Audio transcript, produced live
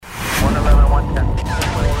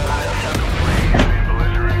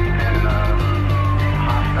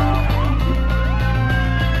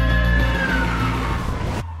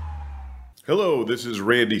Hello, this is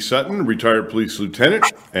Randy Sutton, retired police lieutenant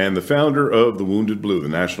and the founder of the Wounded Blue, the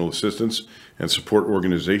National Assistance and Support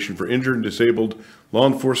Organization for Injured and Disabled Law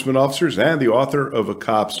Enforcement Officers, and the author of A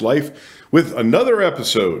Cop's Life, with another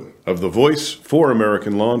episode of The Voice for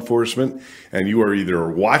American Law Enforcement. And you are either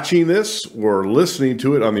watching this or listening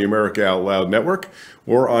to it on the America Out Loud Network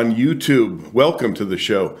or on YouTube. Welcome to the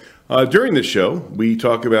show. During this show, we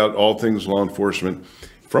talk about all things law enforcement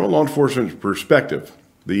from a law enforcement perspective,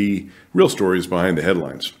 the real stories behind the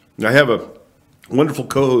headlines. I have a wonderful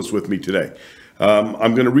co-host with me today.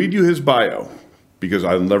 I'm going to read you his bio because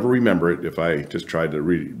I'll never remember it if I just tried to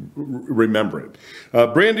remember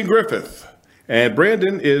it. Brandon Griffith. And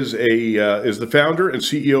Brandon is the founder and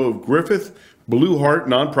CEO of Griffith Blue Heart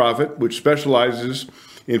nonprofit, which specializes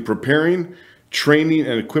in preparing, training,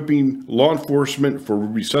 and equipping law enforcement for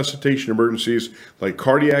resuscitation emergencies like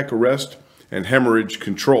cardiac arrest and hemorrhage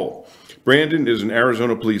control. Brandon is an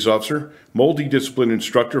Arizona police officer, multidiscipline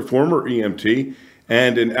instructor, former EMT,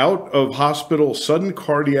 and an out-of-hospital sudden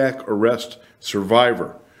cardiac arrest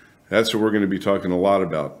survivor. That's what we're going to be talking a lot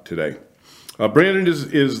about today. Brandon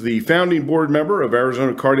is the founding board member of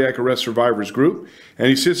Arizona Cardiac Arrest Survivors Group, and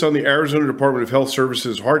he sits on the Arizona Department of Health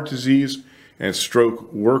Services Heart Disease and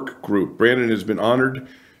Stroke Work Group. Brandon has been honored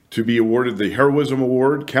to be awarded the Heroism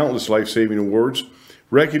Award, countless life-saving awards,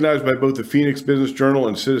 recognized by both the Phoenix Business Journal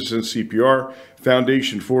and Citizens CPR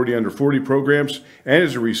Foundation 40 Under 40 programs, and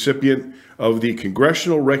is a recipient of the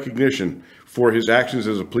congressional recognition for his actions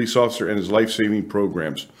as a police officer and his life-saving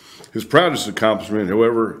programs. His proudest accomplishment,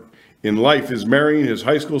 however, in life is marrying his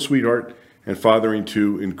high school sweetheart and fathering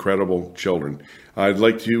two incredible children. I'd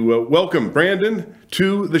like to welcome Brandon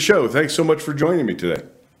to the show. Thanks so much for joining me today.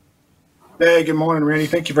 Hey, good morning, Randy.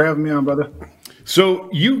 Thank you for having me on, brother. So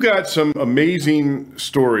you've got some amazing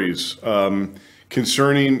stories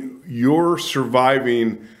concerning your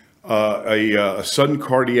surviving a sudden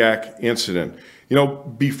cardiac incident. You know,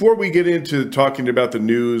 before we get into talking about the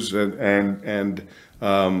news, and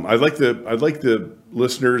I'd like the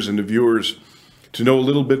listeners and the viewers to know a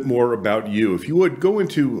little bit more about you. If you would go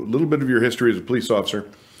into a little bit of your history as a police officer,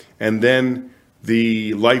 and then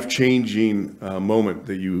the life-changing moment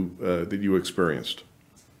that you experienced.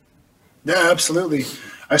 Yeah, absolutely.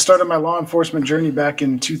 I started my law enforcement journey back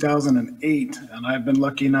in 2008, and I've been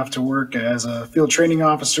lucky enough to work as a field training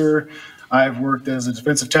officer. I've worked as a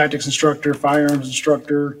defensive tactics instructor, firearms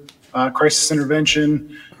instructor, crisis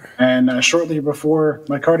intervention, and shortly before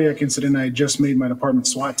my cardiac incident, I just made my department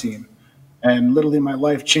SWAT team, and literally my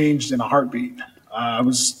life changed in a heartbeat.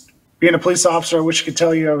 Being a police officer, I wish I could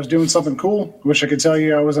tell you I was doing something cool. I wish I could tell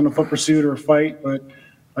you I was in a foot pursuit or a fight, but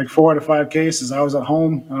like 4 out of 5 cases, I was at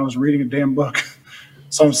home and I was reading a damn book.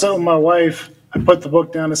 So I'm sitting with my wife. I put the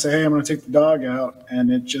book down and say, hey, I'm going to take the dog out. And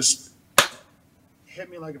it just hit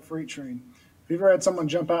me like a freight train. If you've ever had someone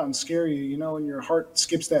jump out and scare you, you know, and your heart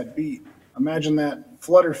skips that beat. Imagine that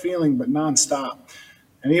flutter feeling, but nonstop.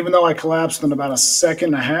 And even though I collapsed in about a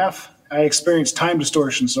second and a half, I experienced time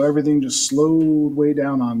distortion. So everything just slowed way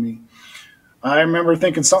down on me. I remember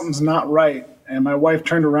thinking something's not right. And my wife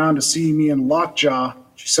turned around to see me in lockjaw.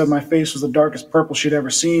 She said my face was the darkest purple she'd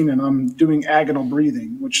ever seen, and I'm doing agonal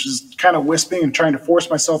breathing, which is kind of wisping and trying to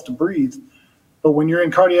force myself to breathe. But when you're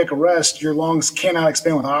in cardiac arrest, your lungs cannot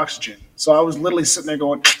expand with oxygen. So I was literally sitting there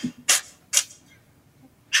going,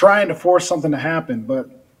 trying to force something to happen.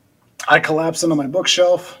 But I collapsed into my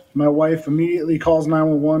bookshelf. My wife immediately calls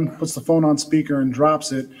 911, puts the phone on speaker, and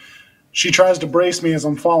drops it. She tries to brace me as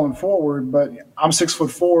I'm falling forward, but I'm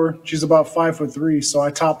 6'4". She's about 5'3", so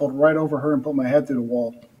I toppled right over her and put my head through the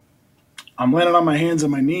wall. I'm landing on my hands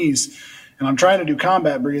and my knees, and I'm trying to do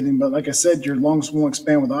combat breathing, but like I said, your lungs won't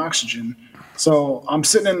expand with oxygen. So I'm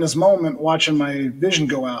sitting in this moment watching my vision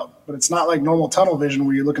go out, but it's not like normal tunnel vision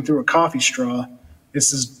where you're looking through a coffee straw.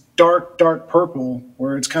 It's this dark, dark purple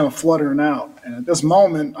where it's kind of fluttering out. And at this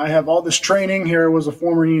moment, I have all this training. Here I was a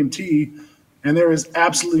former EMT, and there is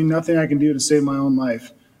absolutely nothing I can do to save my own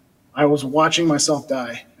life. I was watching myself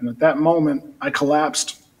die. And at that moment, I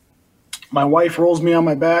collapsed. My wife rolls me on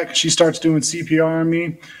my back. She starts doing CPR on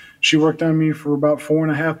me. She worked on me for about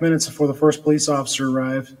 4.5 minutes before the first police officer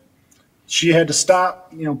arrived. She had to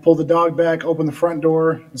stop, pull the dog back, open the front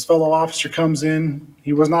door. This fellow officer comes in.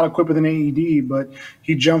 He was not equipped with an AED, but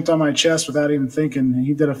he jumped on my chest without even thinking.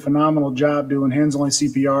 He did a phenomenal job doing hands-only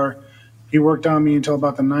CPR. He worked on me until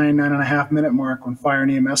about the 9.5 minute mark when fire and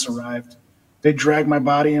EMS arrived. They dragged my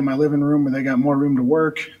body in my living room where they got more room to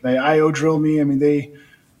work. They IO drilled me. I mean, they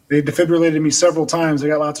defibrillated me several times. They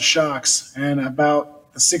got lots of shocks. And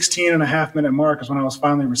about the 16.5 minute mark is when I was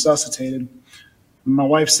finally resuscitated. My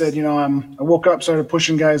wife said, I woke up, started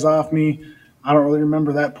pushing guys off me. I don't really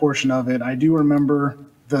remember that portion of it. I do remember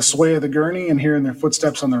the sway of the gurney and hearing their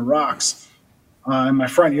footsteps on their rocks in my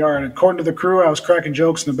front yard. According to the crew, I was cracking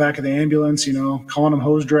jokes in the back of the ambulance, calling them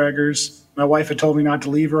hose draggers. My wife had told me not to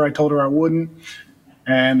leave her. I told her I wouldn't.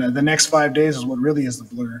 And the next 5 days is what really is the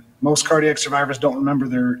blur. Most cardiac survivors don't remember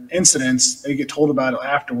their incidents. They get told about it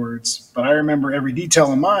afterwards. But I remember every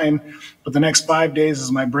detail in mine. But the next 5 days,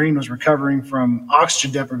 as my brain was recovering from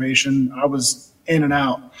oxygen deprivation, I was in and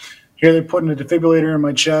out. Here they're putting a defibrillator in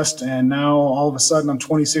my chest, and now all of a sudden I'm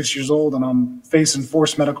 26 years old and I'm facing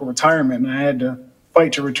forced medical retirement, and I had to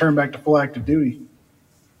fight to return back to full active duty.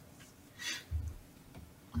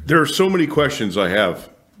 There are so many questions I have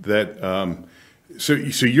that. So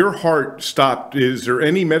your heart stopped. Is there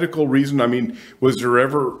any medical reason? I mean,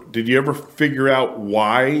 did you ever figure out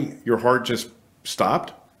why your heart just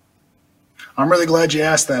stopped? I'm really glad you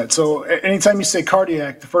asked that. So anytime you say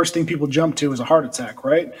cardiac, the first thing people jump to is a heart attack,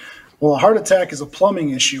 right? Well, a heart attack is a plumbing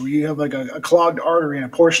issue where you have like a clogged artery and a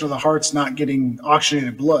portion of the heart's not getting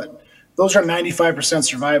oxygenated blood. Those are 95%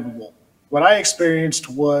 survivable. What I experienced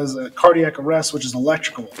was a cardiac arrest, which is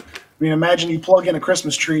electrical. I mean, imagine you plug in a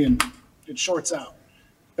Christmas tree and it shorts out.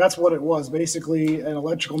 That's what it was. Basically, an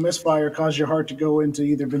electrical misfire caused your heart to go into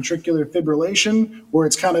either ventricular fibrillation, where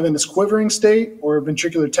it's kind of in this quivering state, or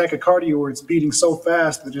ventricular tachycardia, where it's beating so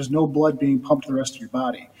fast that there's no blood being pumped to the rest of your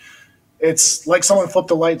body. It's like someone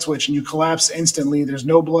flipped a light switch and you collapse instantly. There's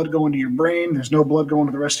no blood going to your brain. There's no blood going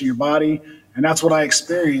to the rest of your body. And that's what I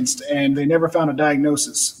experienced. And they never found a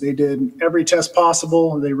diagnosis. They did every test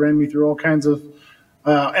possible. They ran me through all kinds of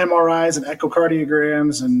MRIs and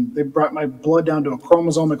echocardiograms, and they brought my blood down to a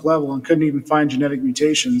chromosomic level and couldn't even find genetic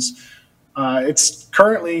mutations. It's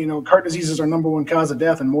currently, heart disease is our number one cause of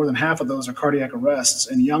death, and more than half of those are cardiac arrests.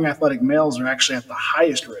 And young athletic males are actually at the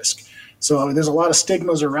highest risk. So there's a lot of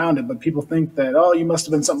stigmas around it, but people think that, oh, you must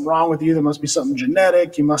have been something wrong with you. There must be something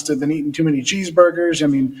genetic. You must have been eating too many cheeseburgers. I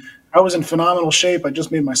mean, I was in phenomenal shape. I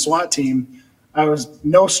just made my SWAT team. I was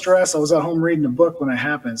no stress. I was at home reading a book when it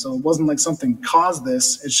happened. So it wasn't like something caused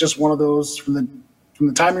this. It's just one of those from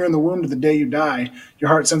the time you're in the womb to the day you die, your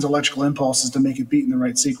heart sends electrical impulses to make it beat in the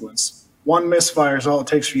right sequence. One misfire is all it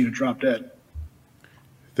takes for you to drop dead.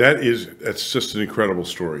 That's just an incredible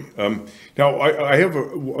story. Now I have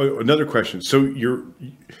another question. So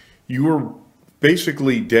you were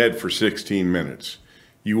basically dead for 16 minutes.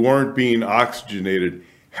 You weren't being oxygenated.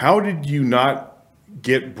 How did you not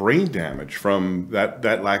get brain damage from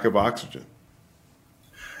that lack of oxygen?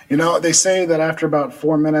 They say that after about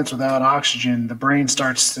 4 minutes without oxygen, the brain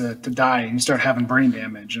starts to die and you start having brain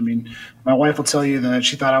damage. I mean, my wife will tell you that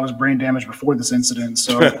she thought I was brain damaged before this incident.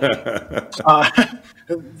 So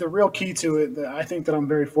the real key to it, I think that I'm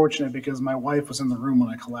very fortunate because my wife was in the room when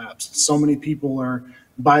I collapsed. So many people are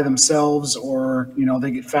by themselves, or,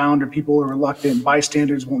 they get found, or people are reluctant.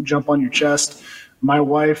 Bystanders won't jump on your chest. My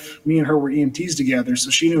wife, me and her were EMTs together, so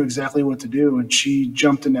she knew exactly what to do, and she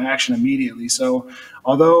jumped into action immediately. So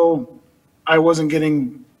although I wasn't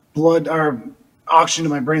getting blood or oxygen to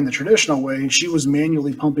my brain the traditional way, she was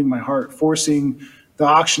manually pumping my heart, forcing the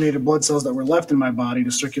oxygenated blood cells that were left in my body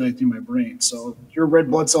to circulate through my brain. So your red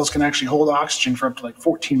blood cells can actually hold oxygen for up to like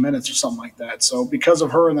 14 minutes or something like that. So because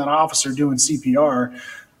of her and that officer doing CPR,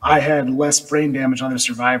 I had less brain damage on the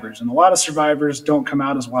survivors. And a lot of survivors don't come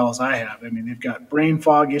out as well as I have. I mean, they've got brain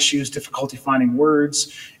fog issues, difficulty finding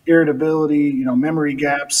words, irritability, memory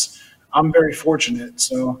gaps. I'm very fortunate.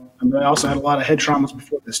 So I also had a lot of head traumas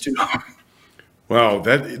before this too. Wow,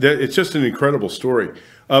 that it's just an incredible story.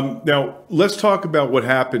 Now, let's talk about what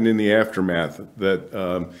happened in the aftermath.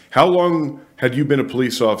 How long had you been a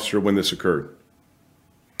police officer when this occurred?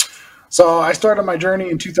 So I started my journey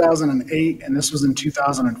in 2008, and this was in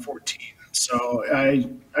 2014. So I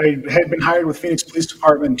had been hired with Phoenix Police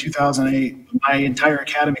Department in 2008. My entire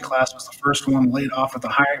academy class was the first one laid off with the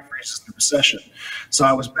hiring freezes and the recession. So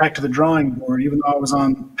I was back to the drawing board. Even though I was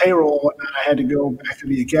on payroll and whatnot, I had to go back to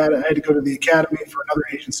the academy. I had to go to the academy for another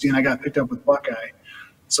agency, and I got picked up with Buckeye.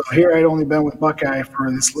 So here I'd only been with Buckeye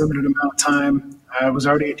for this limited amount of time. I was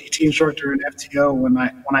already a DT instructor in FTO when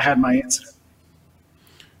I had my incident.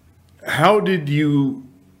 How did you?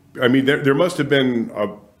 I mean, there must have been.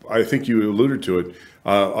 I think you alluded to it.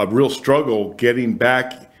 A real struggle getting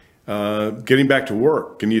back to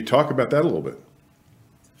work. Can you talk about that a little bit?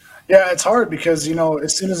 Yeah, it's hard because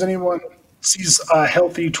as soon as anyone sees a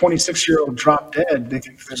healthy 26-year-old drop dead, they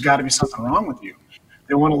think there's got to be something wrong with you.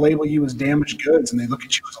 They want to label you as damaged goods, and they look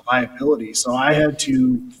at you as a liability. So I had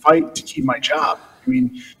to fight to keep my job. I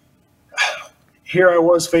mean, here I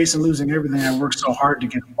was facing losing everything I worked so hard to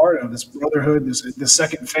get a part of, this brotherhood, this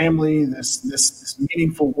second family, this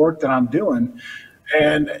meaningful work that I'm doing.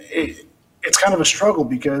 And it's kind of a struggle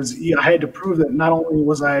because I had to prove that not only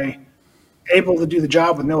was I able to do the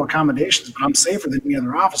job with no accommodations, but I'm safer than any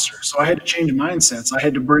other officer. So I had to change mindsets. I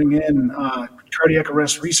had to bring in cardiac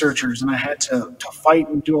arrest researchers, and I had to fight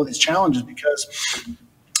and do all these challenges because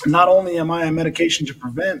not only am I on medication to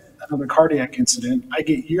prevent another cardiac incident, I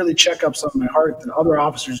get yearly checkups on my heart that other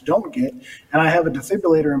officers don't get, and I have a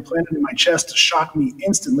defibrillator implanted in my chest to shock me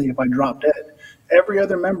instantly if I drop dead. Every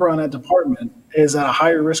other member on that department is at a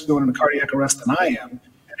higher risk of going into cardiac arrest than I am.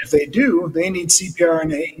 And if they do, they need CPR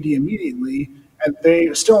and AED immediately, and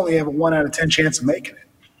they still only have a 1 out of 10 chance of making it.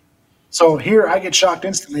 So here I get shocked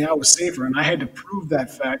instantly. I was safer, and I had to prove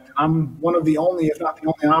that fact. I'm one of the only, if not the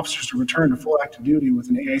only officers to return to full active duty with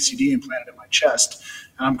an AICD implanted in my chest.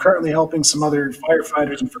 And I'm currently helping some other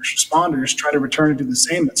firefighters and first responders try to return and do the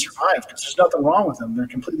same that survive, because there's nothing wrong with them. They're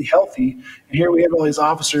completely healthy. And here we have all these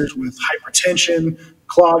officers with hypertension,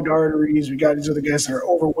 clogged arteries. We got these other guys that are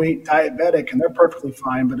overweight, diabetic, and they're perfectly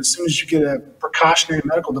fine. But as soon as you get a precautionary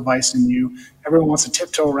medical device in you, everyone wants to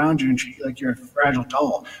tiptoe around you and treat you like you're a fragile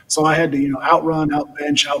doll. So I had to, outrun,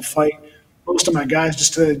 outbench, outfight most of my guys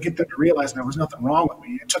just to get them to realize there was nothing wrong with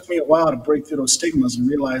me. It took me a while to break through those stigmas and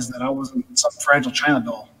realize that I wasn't some fragile China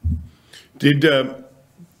doll. Did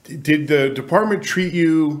the department treat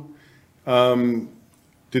you? Did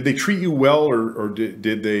they treat you well, or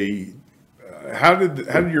did they? How did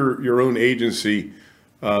your own agency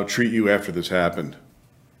treat you after this happened?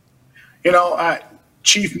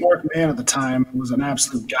 Chief Mark Mann at the time was an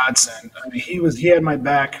absolute godsend. I mean, he had my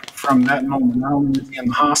back from that moment. Not only was he in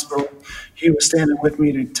the hospital, he was standing with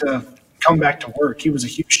me to come back to work. He was a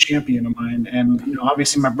huge champion of mine, and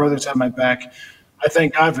obviously my brothers had my back. I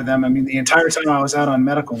thank God for them. I mean, the entire time I was out on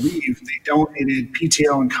medical leave, they donated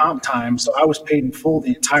PTO and comp time, so I was paid in full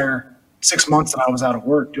the entire 6 months that I was out of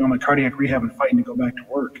work doing my cardiac rehab and fighting to go back to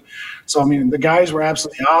work. So, I mean, the guys were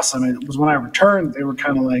absolutely awesome. It was when I returned, they were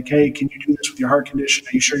kind of like, hey, can you do this with your heart condition?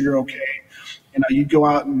 Are you sure you're okay? You'd go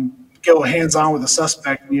out and go hands-on with a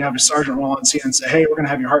suspect, and you have a sergeant roll on scene and say, hey, we're going to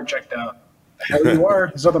have your heart checked out. The hell you are?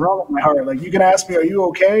 There's nothing wrong with my heart. Like, you can ask me, are you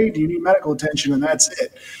okay? Do you need medical attention? And that's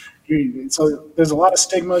it. So there's a lot of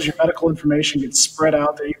stigmas. Your medical information gets spread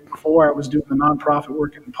out there. Even before I was doing the nonprofit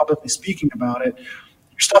work and publicly speaking about it,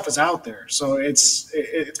 stuff is out there. So it's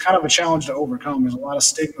kind of a challenge to overcome. There's a lot of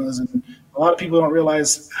stigmas, and a lot of people don't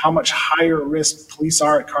realize how much higher risk police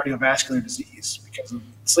are at cardiovascular disease because of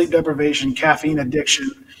sleep deprivation, caffeine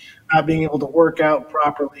addiction, not being able to work out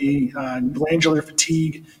properly, glandular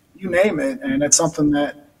fatigue, you name it. And it's something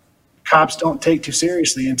that cops don't take too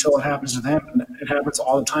seriously until it happens to them. And it happens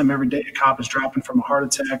all the time. Every day a cop is dropping from a heart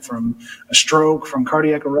attack, from a stroke, from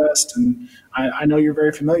cardiac arrest. And I know you're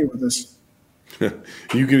very familiar with this.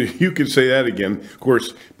 You can say that again. Of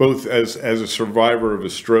course, both as a survivor of a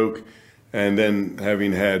stroke and then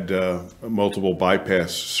having had multiple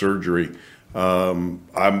bypass surgery, I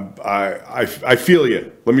feel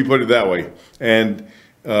you. Let me put it that way. And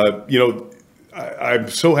I'm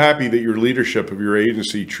so happy that your leadership of your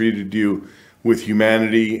agency treated you with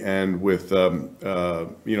humanity and with the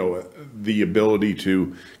ability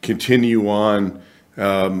to continue on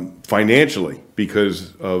financially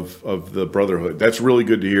because of the brotherhood. That's really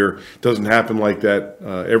good to hear. It doesn't happen like that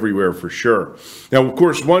everywhere for sure. Now, of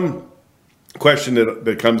course, one question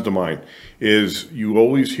that comes to mind is you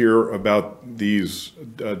always hear about these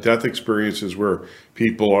death experiences where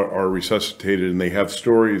people are resuscitated and they have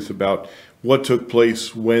stories about what took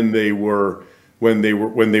place when they were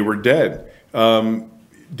dead.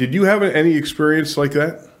 Did you have any experience like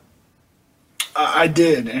that? I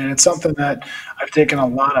did, and it's something that I've taken a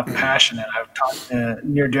lot of passion in. I've talked to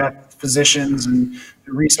near-death physicians and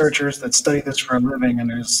researchers that study this for a living, and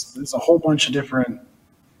there's a whole bunch of different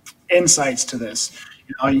insights to this.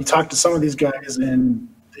 You talk to some of these guys, and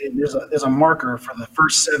there's a marker for the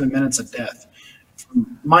first 7 minutes of death.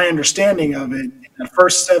 From my understanding of it, in the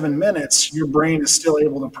first 7 minutes, your brain is still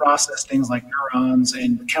able to process things like neurons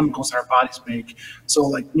and the chemicals our bodies make. So,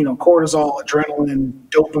 cortisol, adrenaline,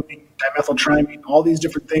 dopamine, dimethyltryptamine, all these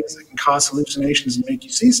different things that can cause hallucinations and make you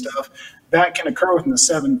see stuff, that can occur within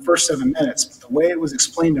the first 7 minutes. But the way it was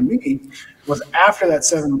explained to me was after that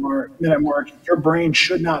 7-minute mark, your brain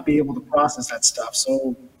should not be able to process that stuff.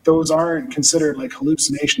 So those aren't considered like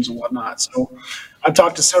hallucinations and whatnot. So I've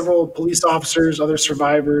talked to several police officers, other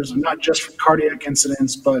survivors, not just from cardiac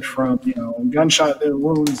incidents, but from gunshot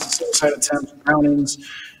wounds, suicide attempts, drownings.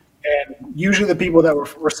 And usually the people that were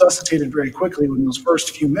resuscitated very quickly within those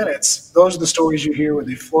first few minutes, those are the stories you hear where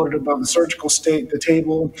they floated above the surgical the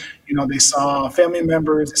table. They saw family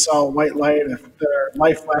members, they saw a white light, their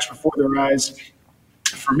life flash before their eyes.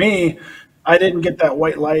 For me, I didn't get that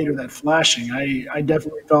white light or that flashing. I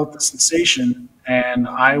definitely felt the sensation, and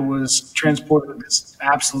I was transported to this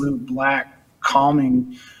absolute black,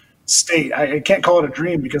 calming state. I can't call it a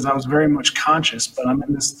dream because I was very much conscious, but I'm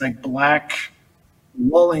in this like black,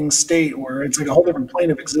 lulling state where it's like a whole different plane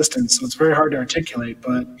of existence. So it's very hard to articulate,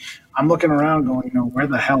 but I'm looking around going, where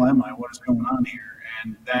the hell am I? What is going on here?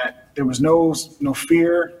 And that there was no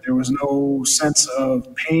fear. There was no sense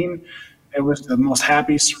of pain. It was the most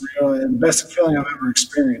happy, surreal, and best feeling I've ever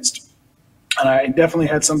experienced. And I definitely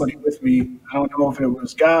had somebody with me. I don't know if it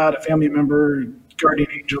was God, a family member, guardian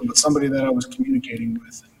angel, but somebody that I was communicating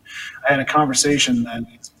with. And I had a conversation that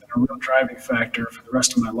it's been a real driving factor for the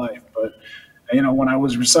rest of my life. But when I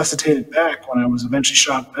was resuscitated back, when I was eventually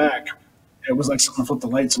shot back, it was like someone flipped the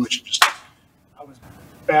light switch. I was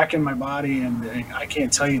back in my body, and I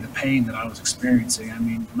can't tell you the pain that I was experiencing. I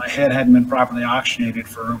mean, my head hadn't been properly oxygenated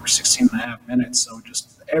for over 16 and a half minutes. So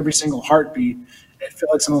just every single heartbeat, it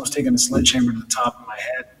felt like someone was taking a sledgehammer to the top of my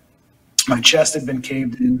head. My chest had been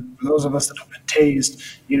caved in. For those of us that have been tased,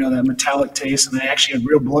 that metallic taste, and I actually had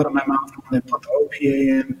real blood in my mouth when they put the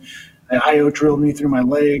OPA in. The IO drilled me through my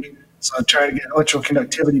leg. So I tried to get electrical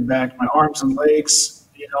conductivity back, my arms and legs,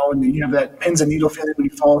 and you have that pins and needle feeling when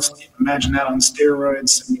you fall asleep. Imagine that on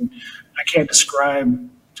steroids. I mean, I can't describe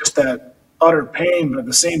just that utter pain, but at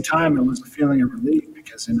the same time, it was a feeling of relief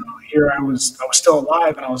because, here I was still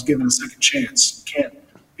alive and I was given a second chance. You can't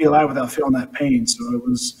be alive without feeling that pain. So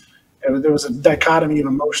there was a dichotomy of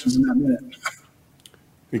emotions in that minute.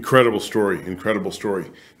 Incredible story.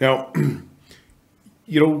 Now,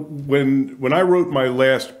 when I wrote my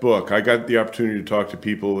last book, I got the opportunity to talk to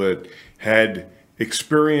people that had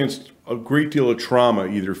experienced a great deal of trauma,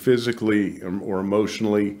 either physically or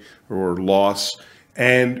emotionally or loss.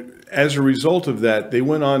 And as a result of that, they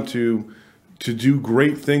went on to do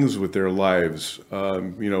great things with their lives,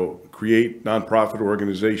 create nonprofit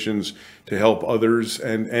organizations to help others.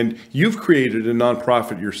 And you've created a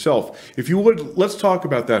nonprofit yourself. If you would, let's talk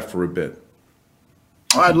about that for a bit.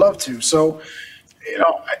 I'd love to. So,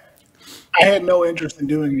 I had no interest in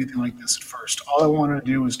doing anything like this at first. All I wanted to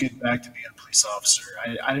do was get back to being a police officer.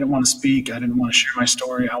 I didn't want to speak. I didn't want to share my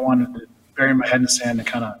story. I wanted to bury my head in the sand and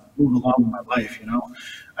kind of move along with my life,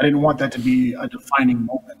 I didn't want that to be a defining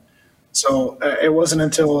moment. So it wasn't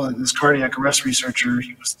until this cardiac arrest researcher,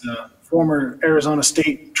 he was the former Arizona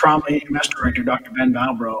State Trauma EMS Director, Dr. Ben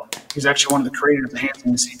Valbro. He's actually one of the creators of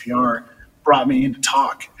handling CPR, brought me in to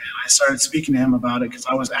talk. And I started speaking to him about it because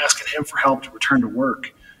I was asking him for help to return to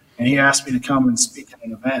work. And he asked me to come and speak at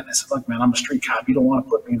an event. I said, look, man, I'm a street cop. You don't want to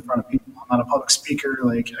put me in front of people. I'm not a public speaker.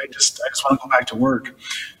 I just want to go back to work. He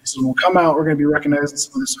said, we'll come out. We're going to be recognizing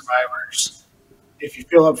some of the survivors. If you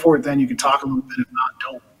feel up for it, then you can talk a little bit. If not,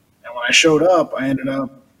 don't. And when I showed up, I ended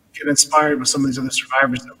up getting inspired with some of these other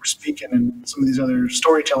survivors that were speaking and some of these other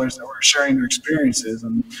storytellers that were sharing their experiences.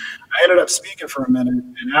 And I ended up speaking for a minute.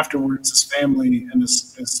 And afterwards, this family and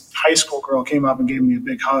this high school girl came up and gave me a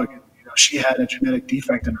big hug. She had a genetic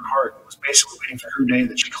defect in her heart and was basically waiting for her day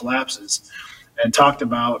that she collapses, and talked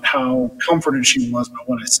about how comforted she was by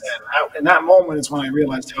what I said. In that moment is when I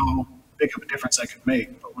realized how big of a difference I could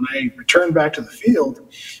make. But when I returned back to the field,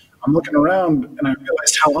 I'm looking around and I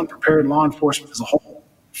realized how unprepared law enforcement as a whole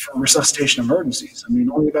for resuscitation emergencies. I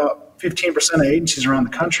mean, only about 15% of agencies around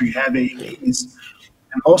the country have AEDs.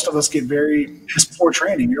 And most of us get very poor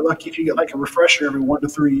training. You're lucky if you get like a refresher every 1 to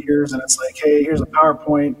 3 years, and it's like, hey, here's a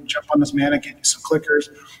PowerPoint, jump on this mannequin, do some clickers.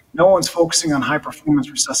 No one's focusing on high performance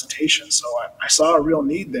resuscitation. So I saw a real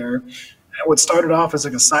need there. And what started off as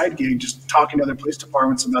like a side gig, just talking to other police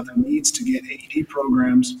departments about the needs to get AED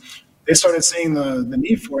programs, they started seeing the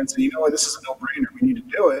need for it and said, this is a no-brainer. We need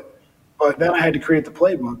to do it. But then I had to create the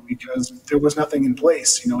playbook because there was nothing in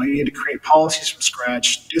place. I had to create policies from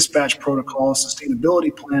scratch, dispatch protocols,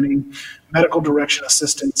 sustainability planning, medical direction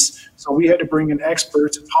assistance. So we had to bring in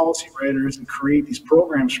experts and policy writers and create these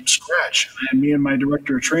programs from scratch. And me and my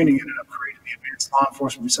director of training ended up creating the Advanced Law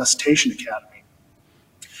Enforcement Resuscitation Academy.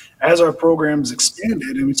 As our programs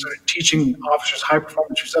expanded and we started teaching officers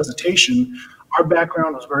high-performance resuscitation, our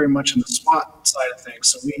background was very much in the SWAT side of things.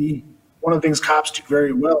 So one of the things cops do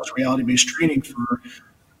very well is reality-based training for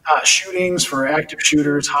shootings, for active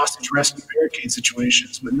shooters, hostage rescue, barricade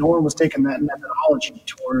situations. But no one was taking that methodology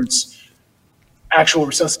towards actual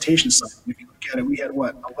resuscitation sites. If you look at it, we had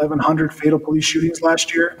 1,100 fatal police shootings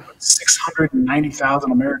last year, but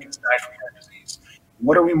 690,000 Americans died from heart disease.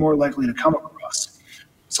 What are we more likely to come across?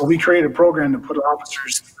 So we created a program to put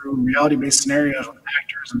officers through reality-based scenarios with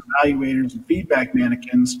actors and evaluators and feedback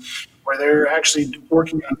mannequins, where they're actually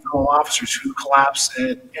working on fellow officers who collapse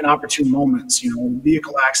at inopportune moments,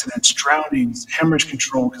 vehicle accidents, drownings, hemorrhage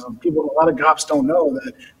control, because a lot of cops don't know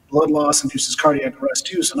that blood loss induces cardiac arrest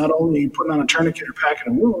too. So not only putting on a tourniquet or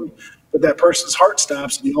packing a wound, but that person's heart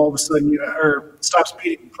stops and all of a sudden stops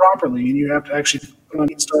beating properly, and you have to actually put on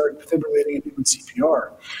and start defibrillating and doing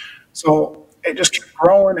CPR. So it just kept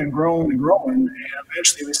growing and growing and growing, and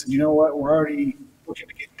eventually we said, you know what, we're already looking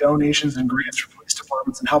to get donations and grants for police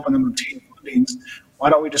departments and helping them obtain fundings. Why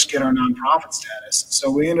don't we just get our nonprofit status? So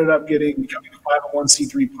we ended up becoming a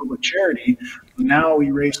 501c3 public charity. Now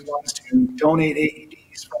we raise funds to donate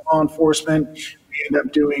AEDs for law enforcement. We end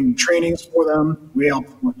up doing trainings for them. We help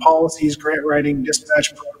them with policies, grant writing,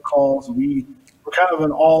 dispatch protocols. We're kind of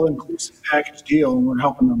an all-inclusive package deal, and we're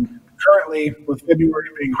helping them. Currently, with February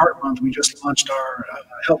being Heart Month, we just launched our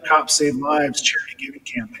Help Cops Save Lives charity giving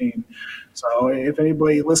campaign. So if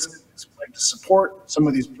anybody listening would like to support some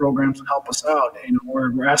of these programs and help us out,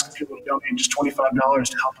 we're asking people to donate just $25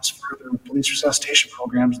 to help us further with police resuscitation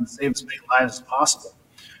programs and save as many lives as possible.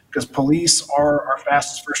 Because police are our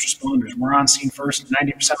fastest first responders. We're on scene first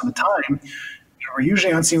 90% of the time. We're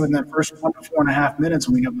usually on scene within that first 1 to 4.5 minutes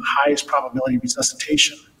when we have the highest probability of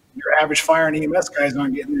resuscitation. Your average fire and EMS guys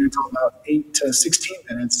aren't getting there until about 8 to 16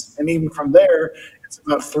 minutes. And even from there, it's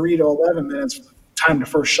about 3 to 11 minutes for the time to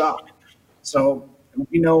first shock. So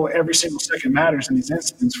we know every single second matters in these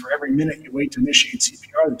incidents. For every minute you wait to initiate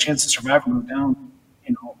CPR, the chance of survival go down,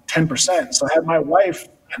 10%. So had my wife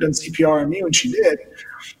had done CPR on me when she did,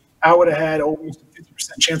 I would have had almost a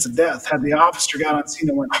 50% chance of death. Had the officer got on scene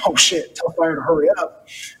and went, "Oh shit, tell fire to hurry up,"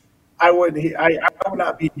 I would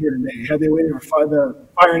not be here today. Had they waited for the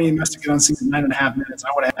fire and EMS to get on scene in 9.5 minutes, I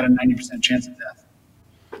would have had a 90% chance of death.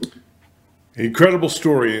 Incredible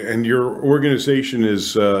story, and your organization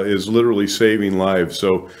is literally saving lives.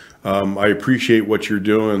 So I appreciate what you're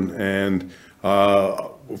doing, and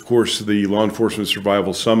of course the Law Enforcement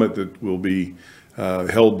Survival Summit that will be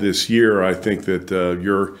held this year. I think that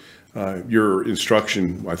your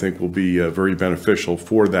instruction, I think, will be very beneficial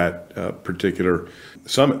for that particular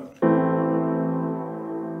summit.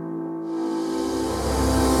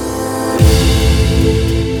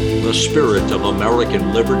 The spirit of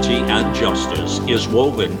American liberty and justice is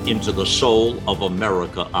woven into the soul of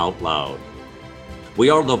America Out Loud. We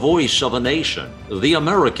are the voice of a nation, the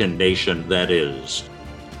American nation, that is.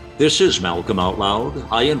 This is Malcolm Out Loud.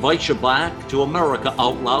 I invite you back to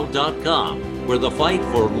AmericaOutloud.com, where the fight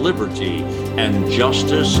for liberty and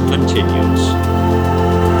justice continues.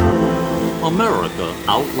 America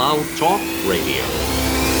Out Loud Talk Radio.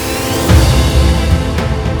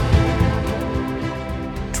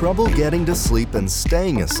 Trouble getting to sleep and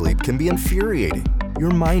staying asleep can be infuriating. Your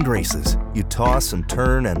mind races. You toss and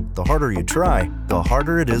turn, and the harder you try, the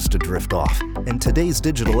harder it is to drift off. And today's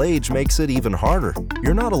digital age makes it even harder.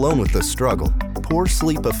 You're not alone with this struggle. Poor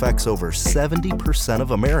sleep affects over 70% of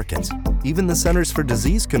Americans. Even the Centers for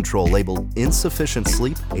Disease Control labeled insufficient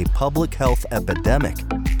sleep a public health epidemic.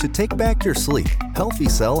 To take back your sleep, Healthy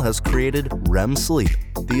Cell has created REM Sleep,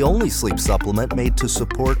 the only sleep supplement made to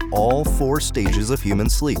support all 4 stages of human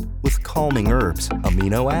sleep, with calming herbs,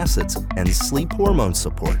 amino acids, and sleep hormone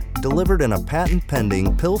support, delivered in a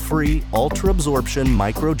patent-pending, pill-free, ultra-absorption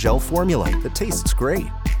microgel formula that tastes great.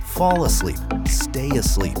 Fall asleep, stay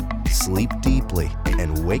asleep, sleep deeply,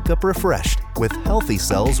 and wake up refreshed with Healthy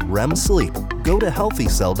Cell's REM Sleep. Go to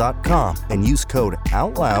healthycell.com and use code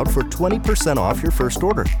OUTLOUD for 20% off your first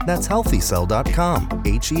order. That's healthycell.com,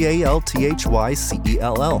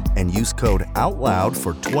 HEALTHYCELL, and use code OUTLOUD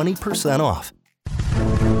for 20% off.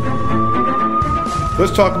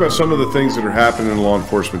 Let's talk about some of the things that are happening in law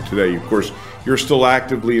enforcement today. Of course, you're still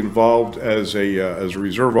actively involved as a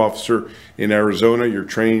reserve officer in Arizona. You're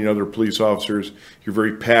training other police officers. You're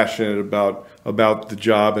very passionate about the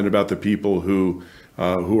job and about the people who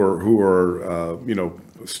are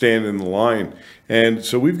stand in the line. And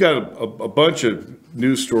so we've got a bunch of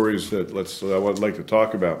news stories that I would like to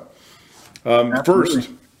talk about. First,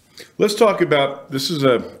 let's talk about this is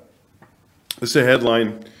a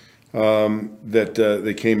headline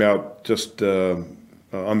that came out just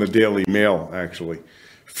on the Daily Mail, actually.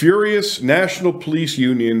 Furious National Police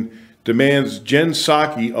Union demands Jen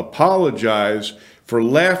Psaki apologize for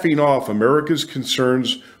laughing off America's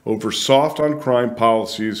concerns over soft on crime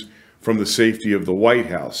policies from the safety of the White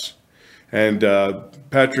House. And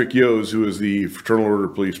Patrick Yose, who is the Fraternal Order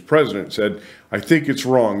of Police president, said, "I think it's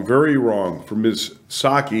wrong, very wrong, for Ms.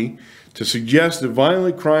 Psaki to suggest that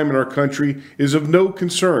violent crime in our country is of no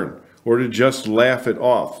concern or to just laugh it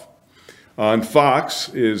off." On Fox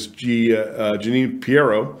is Jeanine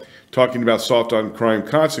Pirro talking about soft on crime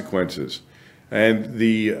consequences. And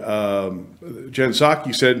the Jen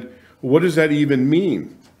Psaki said, what does that even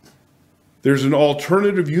mean? There's an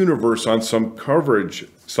alternative universe on some coverage,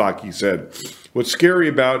 Psaki said. What's scary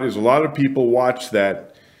about it is a lot of people watch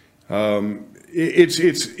that.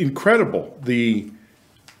 It's incredible. The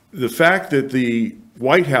fact that the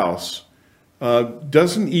White House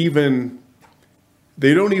don't even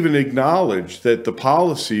acknowledge that the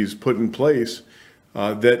policies put in place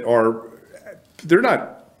they're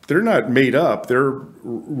not made up. They're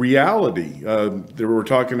reality. We're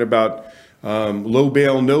talking about low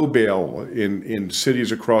bail, no bail in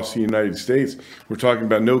cities across the United States. We're talking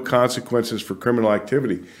about no consequences for criminal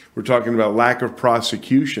activity. We're talking about lack of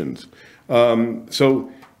prosecutions. The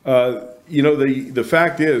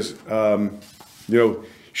fact is,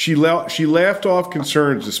 she laughed off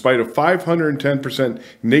concerns despite a 510%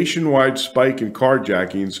 nationwide spike in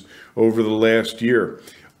carjackings over the last year.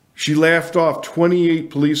 She laughed off 28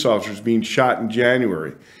 police officers being shot in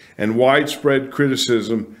January and widespread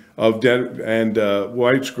criticism of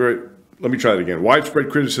widespread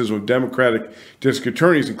criticism of Democratic district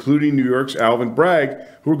attorneys, including New York's Alvin Bragg,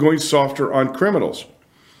 who are going softer on criminals.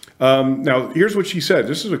 Now, here's what she said.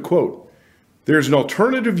 This is a quote. There's an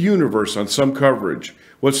alternative universe on some coverage.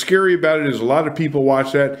 What's scary about it is a lot of people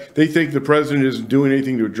watch that. They think the president isn't doing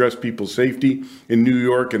anything to address people's safety in New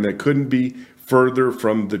York, and that couldn't be further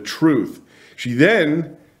from the truth. She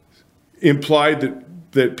then implied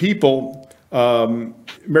that people,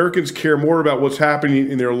 Americans care more about what's happening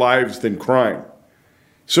in their lives than crime.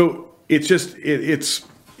 So it's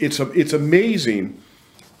amazing,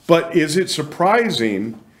 but is it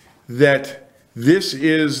surprising that this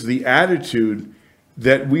is the attitude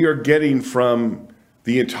that we are getting from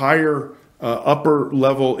the entire upper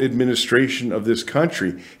level administration of this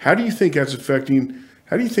country? How do you think that's affecting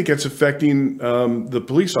the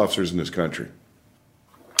police officers in this country?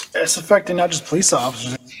 It's affecting not just police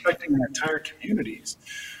officers, it's affecting their entire communities.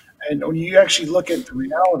 And when you actually look at the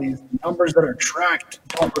realities, the numbers that are tracked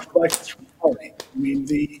don't reflect this reality. I mean,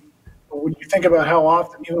 when you think about how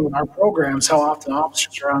often, even with our programs, how often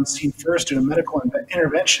officers are on scene first in a medical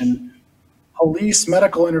intervention, police,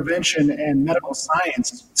 medical intervention, and medical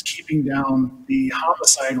science is keeping down the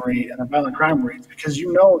homicide rate and the violent crime rates, because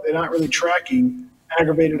they're not really tracking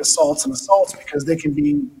aggravated assaults and assaults because they can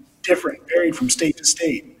be different, varied from state to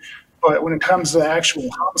state. But when it comes to actual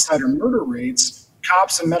homicide or murder rates,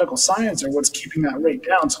 cops and medical science are what's keeping that rate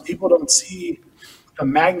down. So people don't see the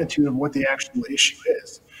magnitude of what the actual issue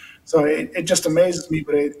is. So it just amazes me,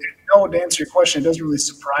 but to answer your question, it doesn't really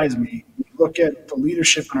surprise me. When you look at the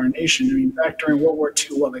leadership in our nation, I mean, back during World War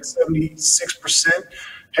II, like 76%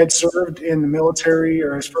 had served in the military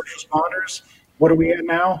or as first responders. What are we at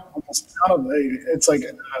now? Almost none of them. It's like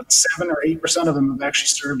 7 or 8% of them have actually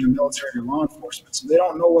served in military or law enforcement. So they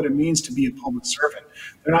don't know what it means to be a public servant.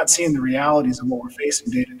 They're not seeing the realities of what we're facing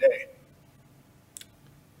day to day.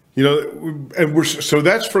 So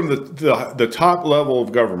that's from the top level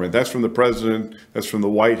of government. That's from the president. That's from the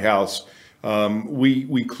White House.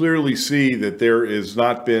 We clearly see that there has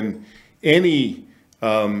not been any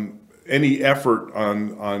effort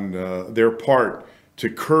on their part to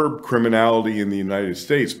curb criminality in the United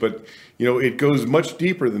States. But, it goes much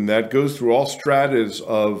deeper than that. It goes through all stratas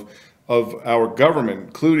of our government,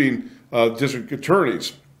 including district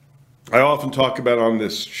attorneys. I often talk about on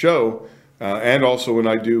this show, and also when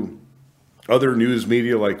I do other news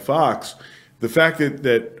media like Fox, the fact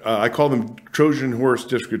that I call them Trojan horse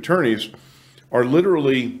district attorneys are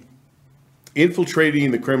literally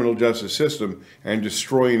infiltrating the criminal justice system and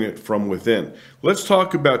destroying it from within. Let's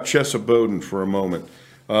talk about Chesa Boudin for a moment.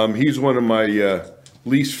 He's one of my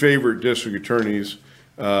least favorite district attorneys.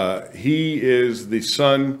 He is the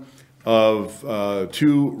son of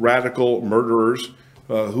two radical murderers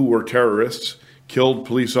who were terrorists, killed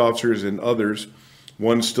police officers and others,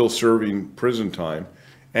 one still serving prison time.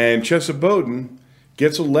 And Chesa Boudin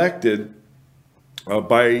gets elected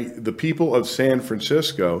by the people of San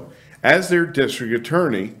Francisco as their district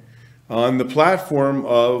attorney on the platform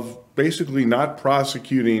of basically not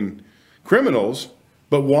prosecuting criminals,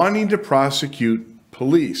 but wanting to prosecute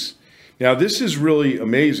police. Now, this is really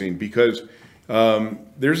amazing because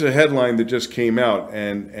there's a headline that just came out,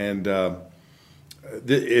 and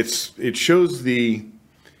it shows the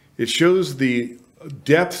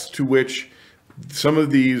depths to which some of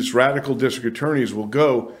these radical district attorneys will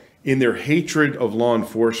go in their hatred of law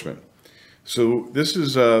enforcement. So this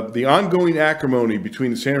is the ongoing acrimony between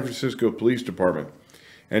the San Francisco Police Department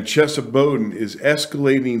and Chesa Boudin is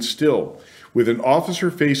escalating still, with an officer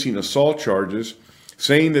facing assault charges,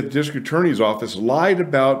 saying that the district attorney's office lied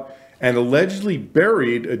about and allegedly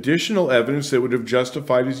buried additional evidence that would have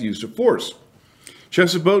justified his use of force.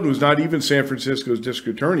 Chesa Bowden was not even San Francisco's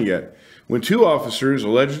district attorney yet when two officers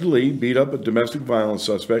allegedly beat up a domestic violence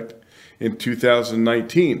suspect in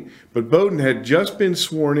 2019. But Bowden had just been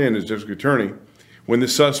sworn in as district attorney when the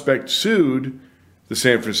suspect sued the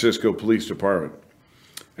San Francisco Police Department.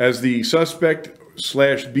 As the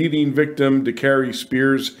suspect/beating victim, DeCarrie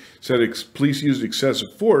Spears, said police used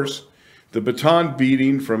excessive force, the baton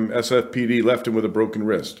beating from SFPD left him with a broken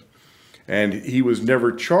wrist, and he was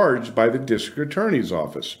never charged by the district attorney's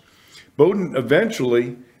office. Bowden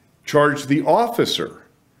eventually charged the officer,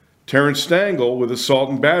 Terrence Stangl, with assault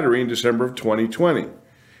and battery in December of 2020.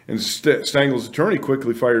 And Stangel's attorney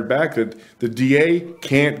quickly fired back that the DA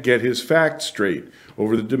can't get his facts straight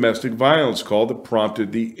over the domestic violence call that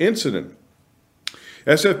prompted the incident.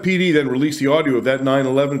 SFPD then released the audio of that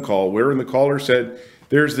 9/11 call, wherein the caller said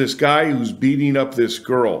there's this guy who's beating up this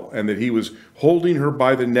girl and that he was holding her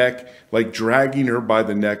by the neck, like dragging her by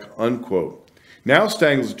the neck, unquote. Now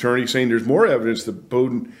Stangel's attorney saying there's more evidence that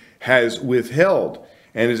Bowden has withheld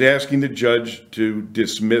and is asking the judge to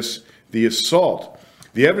dismiss the assault.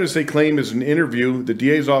 The evidence they claim is an interview the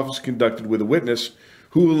DA's office conducted with a witness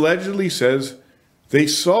who allegedly says they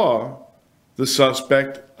saw the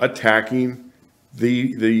suspect attacking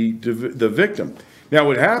the victim. Now,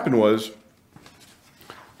 what happened was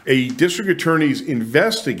a district attorney's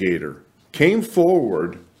investigator came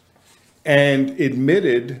forward and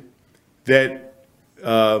admitted that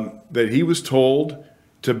that he was told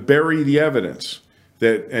to bury the evidence.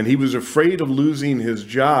 And he was afraid of losing his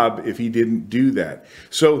job if he didn't do that.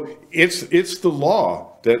 So it's the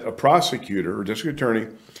law that a prosecutor or district attorney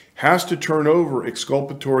has to turn over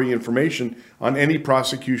exculpatory information on any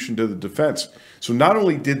prosecution to the defense. So not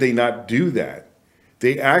only did they not do that,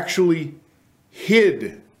 they actually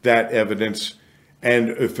hid that evidence. And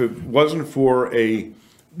if it wasn't for a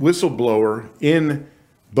whistleblower in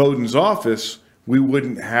Bowden's office, we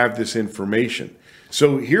wouldn't have this information.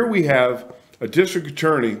 So here we have a district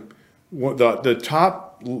attorney, the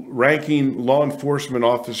top ranking law enforcement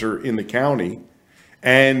officer in the county,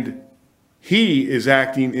 and he is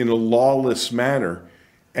acting in a lawless manner.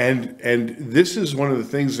 And this is one of the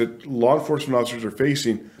things that law enforcement officers are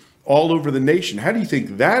facing all over the nation. How do you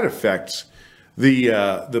think that affects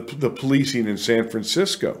the policing in San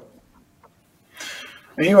Francisco?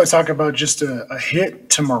 And you want to talk about just a hit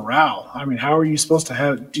to morale. I mean, how are you supposed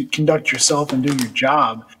to conduct yourself and do your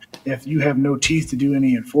job if you have no teeth to do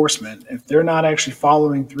any enforcement? If they're not actually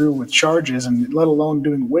following through with charges and let alone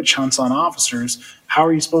doing witch hunts on officers, how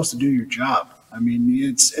are you supposed to do your job? I mean,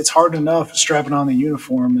 it's hard enough strapping on the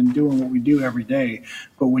uniform and doing what we do every day.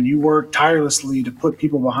 But when you work tirelessly to put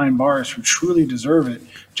people behind bars who truly deserve it,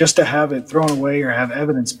 just to have it thrown away or have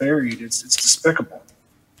evidence buried, it's despicable.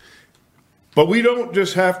 But we don't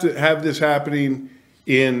just have to have this happening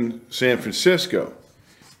in San Francisco.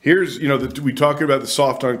 Here's, we talking about the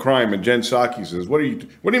soft on crime, and Jen Psaki says, what do you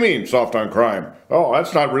mean soft on crime? Oh,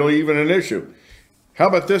 that's not really even an issue. How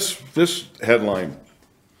about this headline?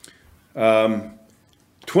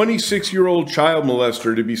 26-year-old child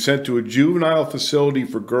molester to be sent to a juvenile facility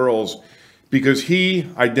for girls because he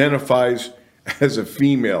identifies as a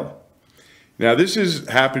female. Now, this is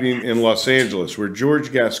happening in Los Angeles, where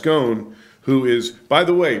George Gascon, who is, by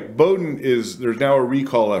the way, Bowden there's now a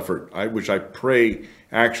recall effort, which I pray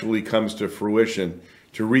actually comes to fruition,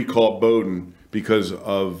 to recall Bowden because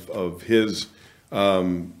of his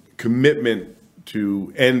commitment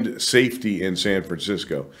to end safety in San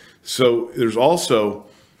Francisco. So there's also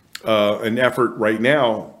an effort right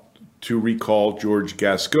now to recall George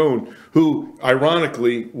Gascon, who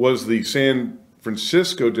ironically was the San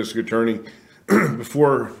Francisco district attorney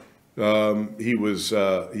before he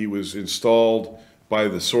was installed by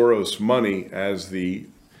the Soros money as the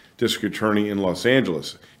district attorney in Los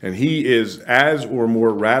Angeles. And he is as or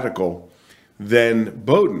more radical than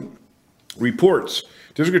Bowden. Reports,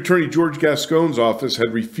 District Attorney George Gascon's office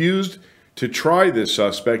had refused to try this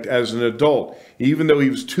suspect as an adult, even though he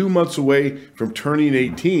was 2 months away from turning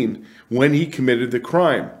 18 when he committed the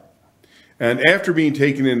crime. And after being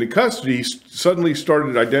taken into custody, he suddenly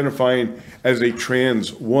started identifying as a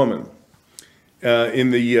trans woman.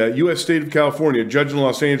 In the U.S. state of California, a judge in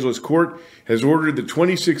Los Angeles court has ordered the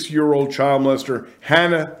 26-year-old child molester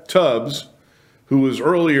Hannah Tubbs, who was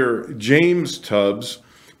earlier James Tubbs,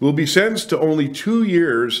 will be sentenced to only 2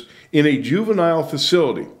 years in a juvenile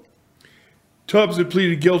facility. Tubbs had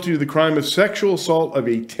pleaded guilty to the crime of sexual assault of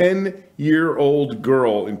a 10-year-old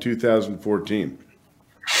girl in 2014.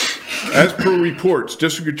 As per reports,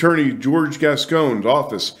 District Attorney George Gascon's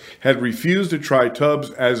office had refused to try Tubbs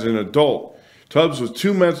as an adult. Tubbs was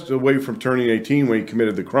 2 months away from turning 18 when he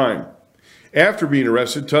committed the crime. After being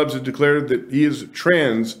arrested, Tubbs had declared that he is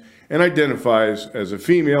trans and identifies as a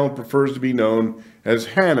female and prefers to be known as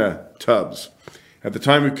Hannah Tubbs. At the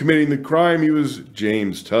time of committing the crime, he was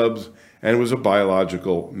James Tubbs and was a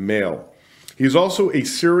biological male. He is also a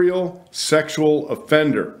serial sexual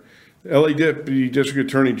offender. LA Deputy District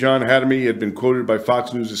Attorney John Hattermy had been quoted by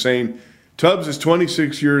Fox News as saying, Tubbs is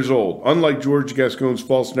 26 years old. Unlike George Gascon's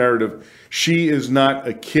false narrative, she is not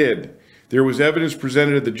a kid. There was evidence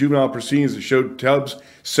presented at the juvenile proceedings that showed Tubbs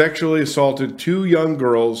sexually assaulted 2 young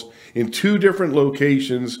girls in 2 different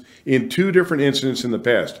locations in 2 different incidents in the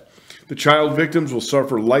past. The child victims will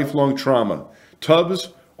suffer lifelong trauma. Tubbs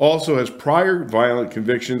also has prior violent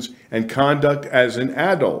convictions and conduct as an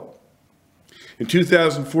adult. In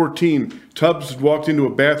 2014, Tubbs had walked into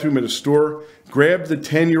a bathroom at a store, grabbed the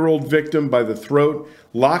 10-year-old victim by the throat,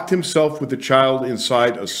 locked himself with the child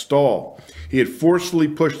inside a stall. He had forcefully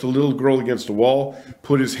pushed the little girl against the wall,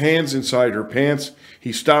 put his hands inside her pants.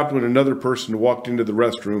 He stopped when another person walked into the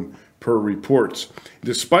restroom, per reports.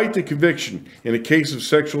 Despite the conviction in a case of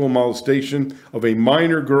sexual molestation of a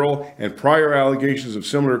minor girl and prior allegations of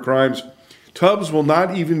similar crimes, Tubbs will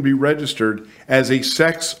not even be registered as a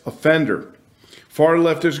sex offender.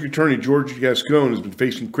 Far-left District Attorney George Gascon has been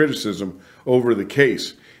facing criticism over the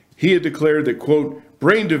case. He had declared that, quote,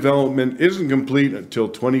 brain development isn't complete until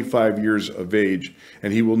 25 years of age,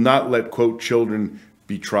 and he will not let, quote, children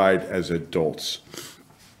be tried as adults.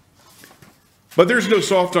 But there's no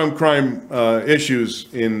soft on crime issues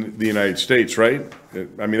in the United States, right?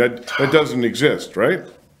 I mean, that doesn't exist, right?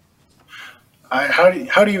 How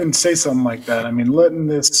do you even say something like that? I mean, letting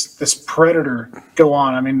this predator go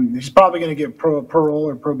on. I mean, he's probably going to get parole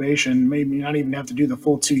or probation, maybe not even have to do the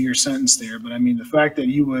full 2-year sentence there. But I mean, the fact that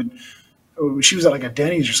she was at like a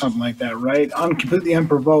Denny's or something like that, right? Completely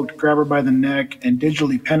unprovoked, grab her by the neck and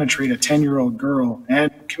digitally penetrate a 10-year-old girl and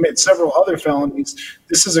commit several other felonies.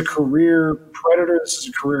 This is a career predator. This is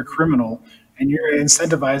a career criminal. And you're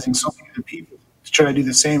incentivizing so many other people to try to do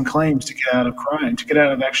the same claims to get out of crime, to get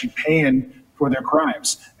out of actually paying for their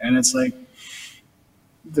crimes. And it's like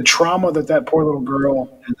the trauma that poor little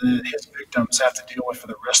girl and his victims have to deal with for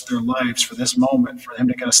the rest of their lives, for this moment, for him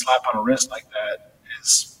to get a slap on a wrist like that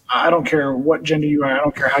is, I don't care what gender you are, I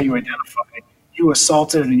don't care how you identify, you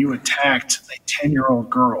assaulted and you attacked a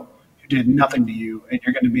 10-year-old girl who did nothing to you, and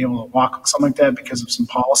you're going to be able to walk something like that because of some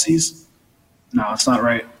policies? No, it's not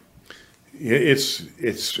right.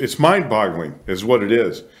 It's mind-boggling is what it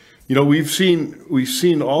is. You know, we've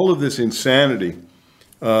seen all of this insanity,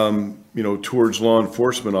 towards law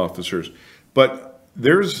enforcement officers, but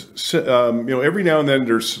there's, every now and then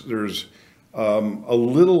there's a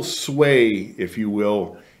little sway, if you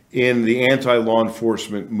will, in the anti-law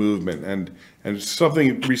enforcement movement, and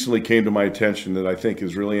something recently came to my attention that I think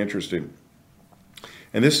is really interesting.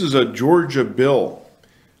 And this is a Georgia bill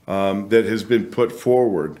that has been put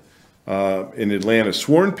forward in Atlanta.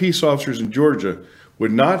 Sworn peace officers in Georgia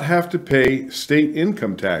would not have to pay state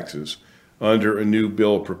income taxes under a new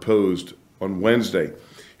bill proposed on Wednesday.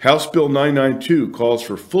 House Bill 992 calls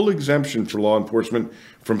for full exemption for law enforcement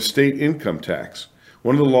from state income tax.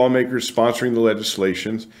 One of the lawmakers sponsoring the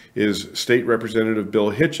legislation is State Representative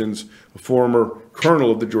Bill Hitchens, a former colonel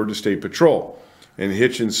of the Georgia State Patrol. And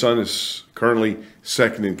Hitchens' son is currently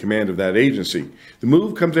second in command of that agency. The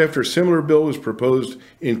move comes after a similar bill was proposed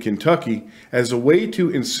in Kentucky as a way to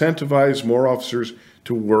incentivize more officers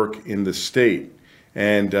to work in the state.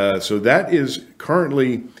 And so that is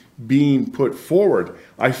currently being put forward.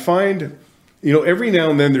 I find, every now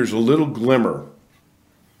and then there's a little glimmer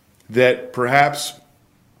that perhaps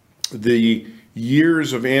the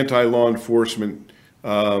years of anti-law enforcement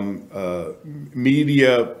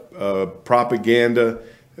media propaganda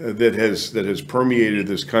that has permeated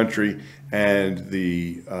this country, and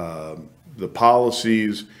the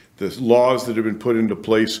policies, the laws that have been put into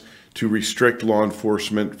place to restrict law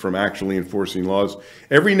enforcement from actually enforcing laws.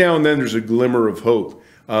 Every now and then there's a glimmer of hope.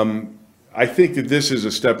 I think that this is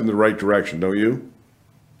a step in the right direction, don't you?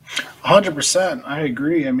 100%. I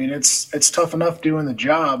agree. I mean, it's tough enough doing the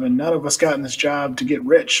job, and none of us got in this job to get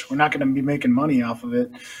rich. We're not going to be making money off of it.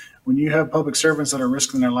 When you have public servants that are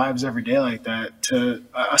risking their lives every day like that, to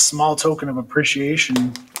a small token of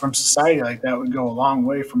appreciation from society like that would go a long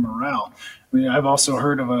way for morale. I mean, I've also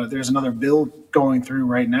heard of there's another bill going through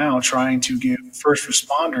right now trying to give first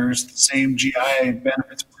responders the same GI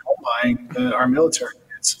benefits for home buying that our military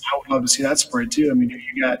gets. I would love to see that spread too. I mean,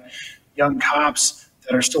 you got young cops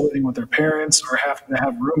that are still living with their parents or have to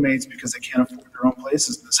have roommates because they can't afford their own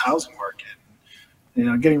places in this housing market.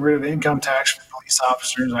 Getting rid of income tax for police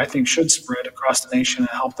officers, I think, should spread across the nation and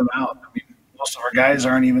help them out. I mean, most of our guys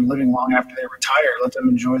aren't even living long after they retire. Let them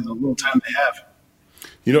enjoy the little time they have.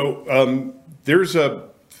 You know, there's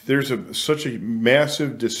such a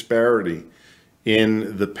massive disparity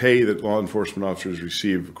in the pay that law enforcement officers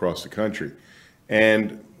receive across the country,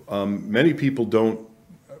 and many people don't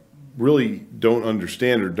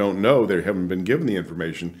understand or don't know, they haven't been given the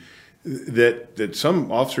information that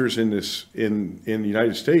some officers in the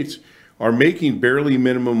United States are making barely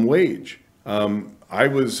minimum wage. I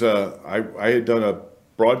had done a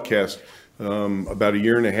broadcast about a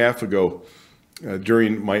year and a half ago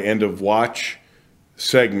during my end of watch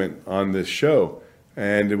segment on this show,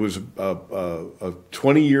 and it was a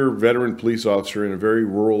 20-year veteran police officer in a very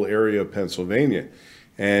rural area of Pennsylvania,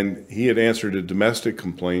 and he had answered a domestic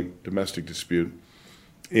dispute.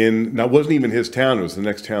 Now, it wasn't even his town; it was the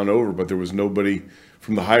next town over. But there was nobody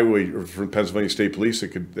from the highway or from Pennsylvania State Police that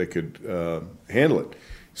could handle it.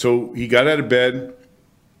 So he got out of bed,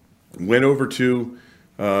 went over to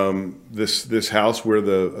this house where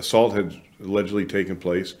the assault had allegedly taken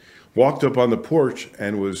place, walked up on the porch,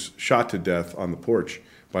 and was shot to death on the porch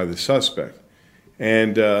by the suspect.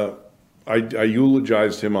 And I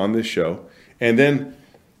eulogized him on this show. And then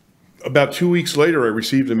about 2 weeks later, I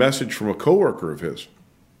received a message from a coworker of his.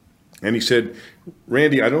 And he said,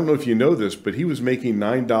 "Randy, I don't know if you know this, but he was making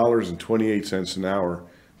 $9.28 an hour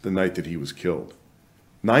the night that he was killed."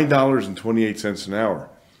 $9.28 an hour.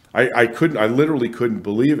 I literally couldn't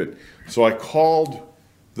believe it. So I called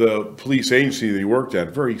the police agency that he worked at,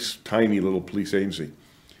 a very tiny little police agency.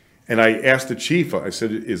 And I asked the chief, I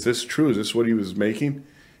said, "Is this true? Is this what he was making?"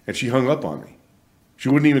 And she hung up on me. She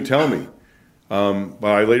wouldn't even tell me.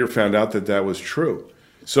 But I later found out that was true.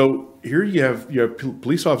 So here you have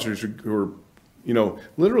police officers who are,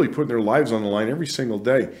 literally putting their lives on the line every single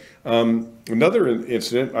day. Another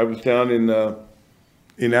incident, I was down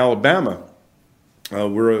in Alabama.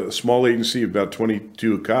 We're a small agency of about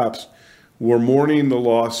 22 cops. We're mourning the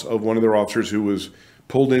loss of one of their officers who was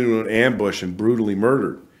pulled into an ambush and brutally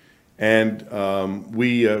murdered. And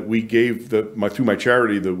we gave through my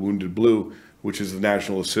charity, the Wounded Blue, which is the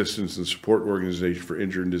National Assistance and Support Organization for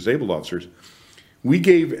Injured and Disabled Officers. We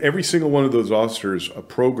gave every single one of those officers a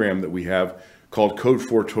program that we have called Code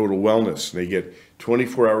 4 Total Wellness. They get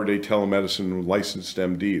 24-hour-a-day telemedicine with licensed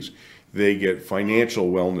MDs. They get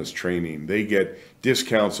financial wellness training. They get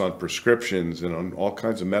discounts on prescriptions and on all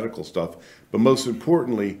kinds of medical stuff. But most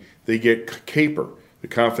importantly, they get CAPER, the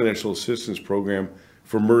Confidential Assistance Program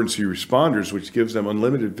for Emergency Responders, which gives them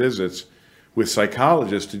unlimited visits with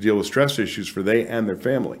psychologists to deal with stress issues for they and their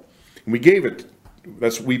family. And we gave it.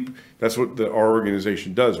 That's what our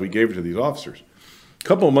organization does. We gave it to these officers. A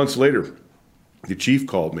couple of months later, the chief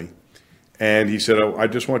called me, and he said, "Oh, I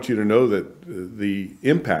just want you to know that the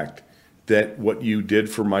impact that what you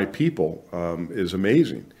did for my people is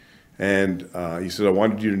amazing." And he said, "I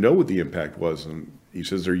wanted you to know what the impact was." And he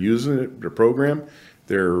says they're using it, their program,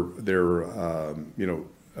 they're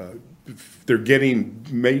getting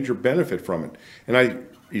major benefit from it. And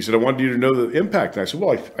he said, "I wanted you to know the impact." And I said,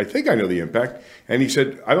 "Well, I think I know the impact." And he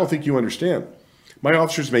said, "I don't think you understand. My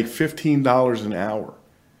officers make $15 an hour.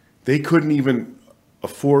 They couldn't even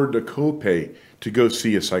afford a copay to go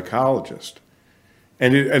see a psychologist."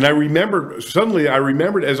 And I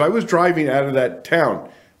remembered as I was driving out of that town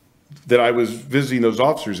that I was visiting those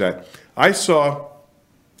officers at, I saw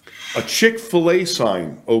a Chick-fil-A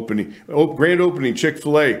sign grand opening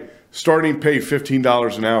Chick-fil-A, starting pay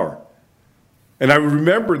 $15 an hour. And I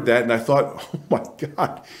remembered that, and I thought, oh my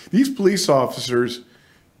God, these police officers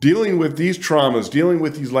dealing with these traumas, dealing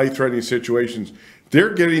with these life-threatening situations,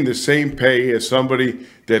 they're getting the same pay as somebody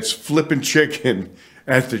that's flipping chicken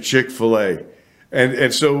at the Chick-fil-A.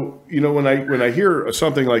 And so, when I hear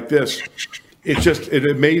something like this, it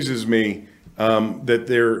amazes me that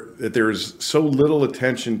there is so little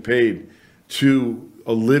attention paid to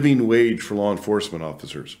a living wage for law enforcement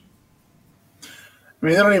officers. I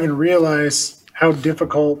mean, they don't even realize how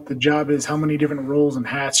difficult the job is, how many different roles and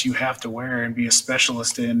hats you have to wear and be a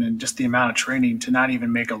specialist in, and just the amount of training to not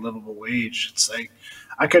even make a livable wage. It's like,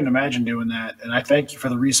 I couldn't imagine doing that. And I thank you for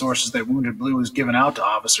the resources that Wounded Blue has given out to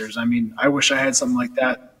officers. I mean, I wish I had something like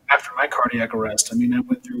that after my cardiac arrest. I mean, I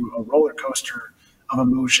went through a roller coaster of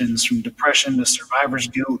emotions, from depression to survivor's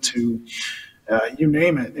guilt to you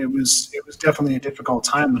name it. It was definitely a difficult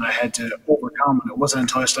time that I had to overcome, and it wasn't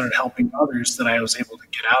until I started helping others that I was able to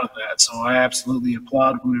get out of that. So I absolutely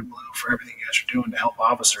applaud Wounded Blue for everything you guys are doing to help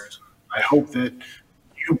officers. I hope that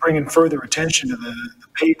you bring in further attention to the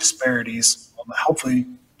pay disparities will hopefully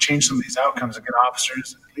change some of these outcomes and get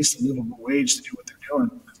officers at least a livable wage to do what they're doing.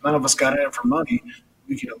 Because none of us got in it for money.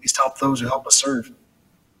 We can at least help those who help us serve.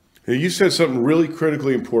 Now, you said something really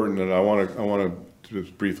critically important that I want to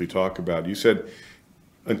just briefly talk about. You said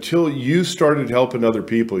until you started helping other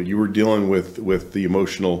people, you were dealing with the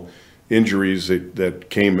emotional injuries that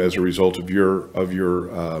came as a result of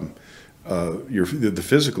the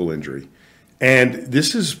physical injury. And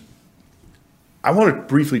this is, I want to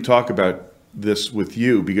briefly talk about this with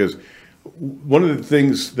you, because one of the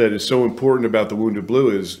things that is so important about the Wounded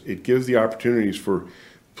Blue is it gives the opportunities for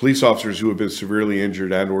police officers who have been severely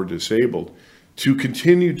injured and or disabled to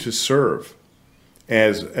continue to serve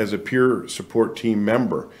as a peer support team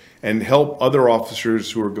member and help other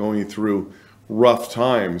officers who are going through rough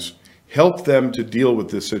times, help them to deal with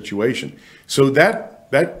this situation. So that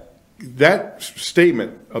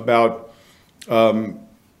statement about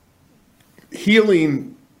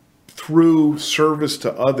healing through service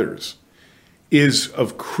to others is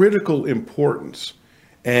of critical importance.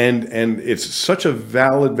 And it's such a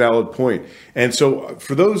valid point. And so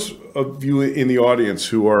for those of you in the audience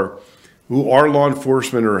who are law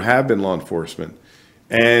enforcement or have been law enforcement,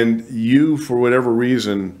 and you, for whatever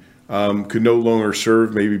reason, could no longer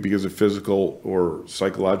serve, maybe because of physical or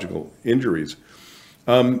psychological injuries,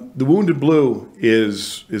 the Wounded Blue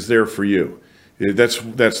is there for you.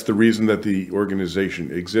 That's the reason that the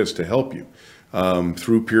organization exists, to help you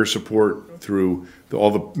through peer support, through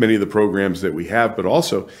many of the programs that we have, but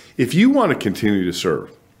also if you want to continue to serve,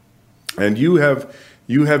 and you have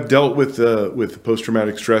dealt with the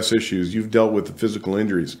post-traumatic stress issues, you've dealt with the physical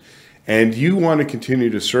injuries, and you want to continue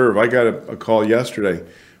to serve. I got a call yesterday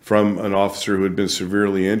from an officer who had been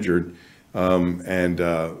severely injured, and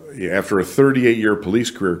after a 38-year police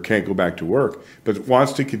career, can't go back to work, but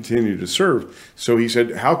wants to continue to serve. So he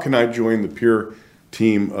said, how can I join the peer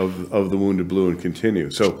team of the Wounded Blue and continue?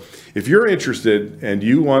 So if you're interested and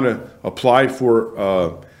you want to apply for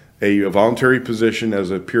a voluntary position as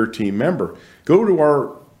a peer team member, go to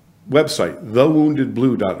our website,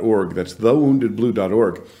 thewoundedblue.org. That's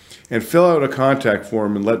thewoundedblue.org, and fill out a contact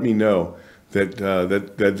form and let me know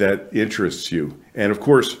that interests you. And of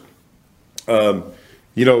course,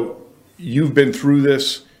 you've been through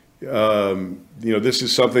this. This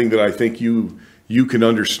is something that I think you can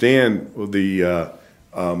understand, the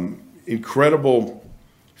incredible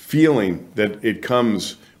feeling that it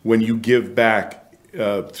comes when you give back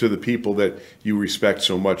to the people that you respect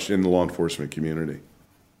so much in the law enforcement community.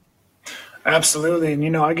 Absolutely.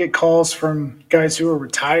 And, I get calls from guys who are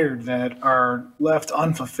retired that are left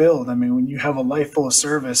unfulfilled. I mean, when you have a life full of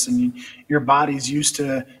service and your body's used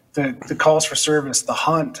to the calls for service, the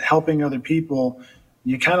hunt, helping other people,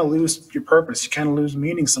 you kind of lose your purpose. You kind of lose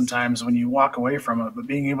meaning sometimes when you walk away from it. But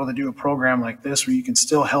being able to do a program like this where you can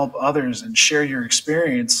still help others and share your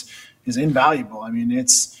experience is invaluable. I mean,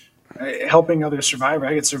 it's helping other survivors.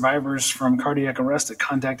 I get survivors from cardiac arrest that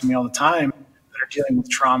contact me all the time that are dealing with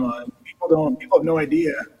trauma. And people have no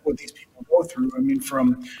idea what these people go through. I mean,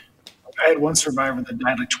 I had one survivor that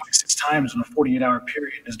died like 26 times in a 48-hour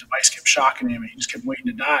period. His device kept shocking him, and he just kept waiting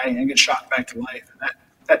to die and get shocked back to life. And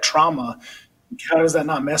that trauma, how does that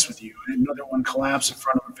not mess with you? I had another one collapse in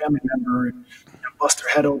front of a family member and bust their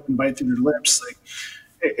head open, bite through their lips. Like,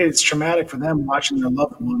 it's traumatic for them watching their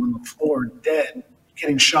loved one on the floor dead,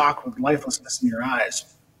 getting shocked with lifelessness in your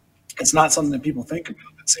eyes. It's not something that people think about.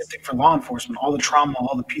 The same thing for law enforcement, all the trauma,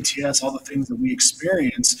 all the PTS, all the things that we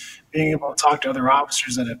experience, being able to talk to other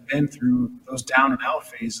officers that have been through those down and out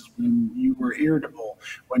phases, when you were irritable,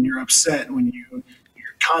 when you're upset, when you're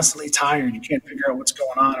constantly tired, you can't figure out what's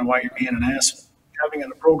going on and why you're being an asshole. Having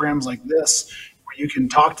programs like this where you can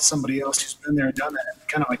talk to somebody else who's been there and done that and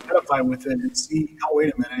kind of identify with it and see, oh,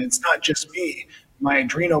 wait a minute, it's not just me. My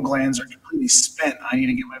adrenal glands are completely spent. I need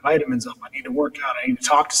to get my vitamins up. I need to work out. I need to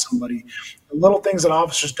talk to somebody. The little things that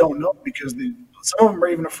officers don't know, because some of them are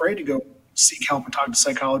even afraid to go seek help and talk to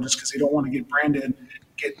psychologists because they don't want to get branded and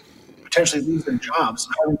potentially lose their jobs.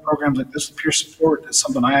 So having programs like this with peer support is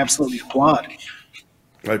something I absolutely applaud.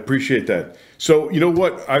 I appreciate that. So, you know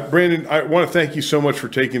what, Brandon, I want to thank you so much for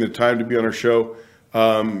taking the time to be on our show.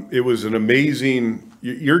 It was an amazing,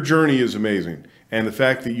 your journey is amazing. And the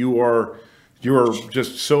fact that you are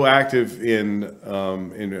just so active in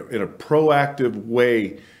a proactive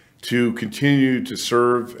way to continue to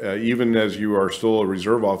serve, even as you are still a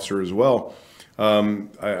reserve officer as well.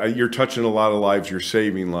 You're touching a lot of lives. You're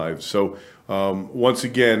saving lives. So once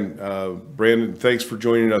again, Brandon, thanks for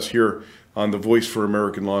joining us here on the Voice for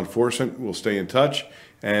American Law Enforcement. We'll stay in touch,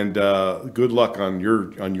 and good luck on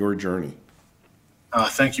your journey.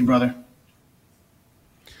 Thank you, brother.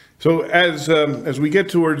 So as we get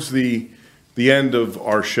towards the end of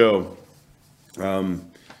our show, I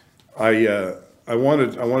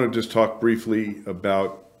want to just talk briefly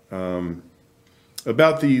about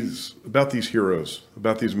about these heroes,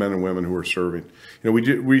 about these men and women who are serving. We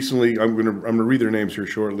did recently. I'm gonna read their names here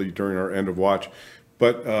shortly during our end of watch,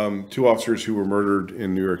 but 2 officers who were murdered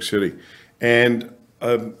in New York City, and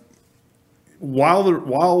while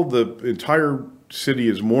the entire city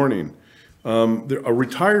is mourning, a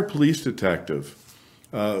retired police detective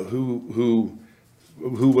who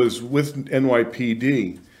was with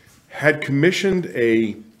NYPD had commissioned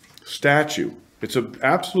a statue. It's an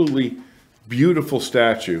absolutely beautiful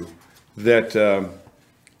statue that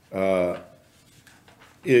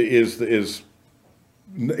is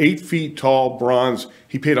 8 feet tall, bronze.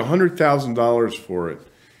 He paid $100,000 for it,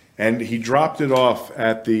 and he dropped it off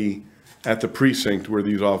at the precinct where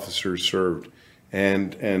these officers served,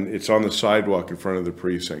 and it's on the sidewalk in front of the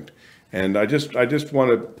precinct. And I just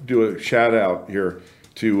want to do a shout out here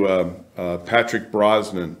to Patrick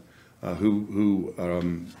Brosnan, who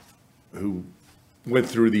went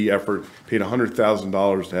through the effort, paid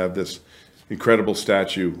 $100,000 to have this incredible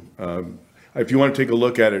statue. If you want to take a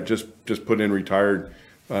look at it, just put in retired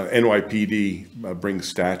NYPD, bring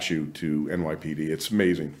statue to NYPD. It's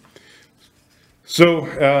amazing.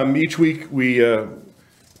 So each week we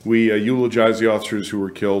eulogize the officers who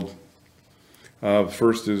were killed.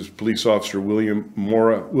 First is Police Officer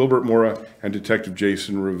Wilbert Mora and Detective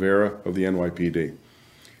Jason Rivera of the NYPD.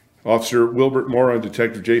 Officer Wilbert Mora and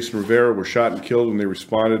Detective Jason Rivera were shot and killed when they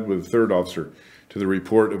responded with a 3rd officer to the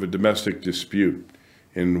report of a domestic dispute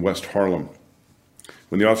in West Harlem.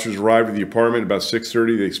 When the officers arrived at the apartment about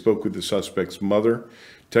 6:30, they spoke with the suspect's mother.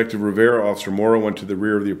 Detective Rivera, Officer Mora went to the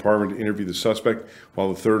rear of the apartment to interview the suspect,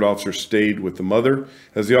 while the 3rd officer stayed with the mother.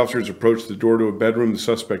 As the officers approached the door to a bedroom the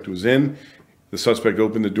suspect was in, the suspect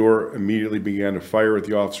opened the door, immediately began to fire at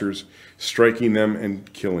the officers, striking them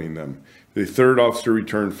and killing them. The 3rd officer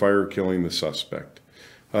returned fire, killing the suspect.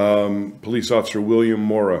 Police Officer William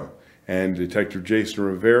Mora and Detective Jason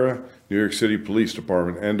Rivera, New York City Police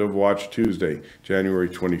Department, end of watch Tuesday, January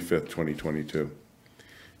 25th, 2022.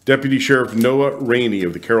 Deputy Sheriff Noah Rainey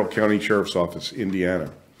of the Carroll County Sheriff's Office,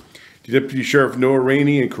 Indiana. Deputy Sheriff Noah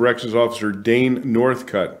Rainey and Corrections Officer Dane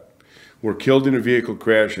Northcutt were killed in a vehicle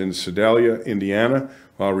crash in Sedalia, Indiana,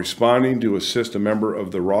 while responding to assist a member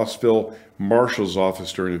of the Rossville Marshal's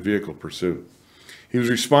Office during a vehicle pursuit. He was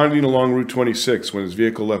responding along Route 26 when his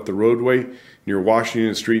vehicle left the roadway near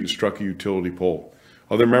Washington Street and struck a utility pole.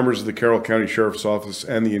 Other members of the Carroll County Sheriff's Office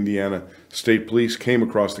and the Indiana State Police came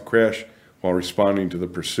across the crash while responding to the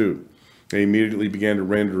pursuit. They immediately began to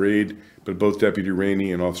render aid, but both Deputy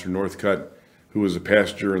Rainey and Officer Northcutt, who was a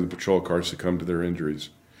passenger in the patrol car, succumbed to their injuries.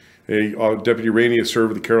 Deputy Rainey has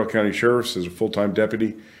served with the Carroll County Sheriff's as a full-time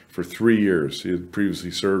deputy for 3 years. He had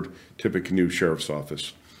previously served Tippecanoe Sheriff's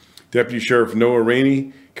Office. Deputy Sheriff Noah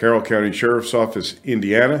Rainey, Carroll County Sheriff's Office,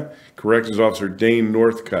 Indiana. Corrections Officer Dane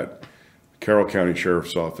Northcutt, Carroll County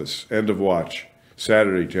Sheriff's Office. End of watch,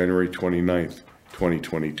 Saturday, January 29th,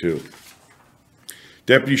 2022.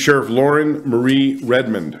 Deputy Sheriff Lauren Marie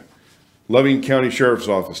Redmond, Loving County Sheriff's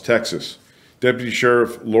Office, Texas. Deputy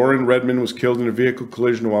Sheriff Lauren Redmond was killed in a vehicle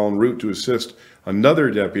collision while en route to assist another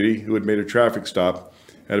deputy who had made a traffic stop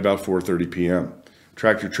at about 4:30 p.m.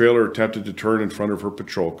 Tractor trailer attempted to turn in front of her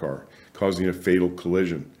patrol car, causing a fatal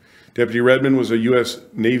collision. Deputy Redmond was a U.S.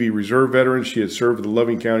 Navy Reserve veteran. She had served with the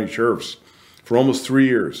Loving County Sheriff's for almost 3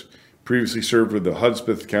 years, previously served with the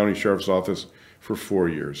Hudspeth County Sheriff's Office for 4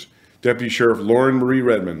 years. Deputy Sheriff Lauren Marie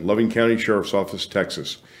Redmond, Loving County Sheriff's Office,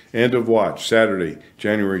 Texas. End of watch, Saturday,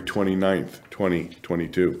 January 29th,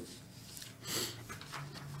 2022.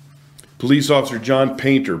 Police Officer John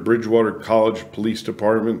Painter, Bridgewater College Police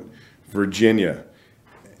Department, Virginia.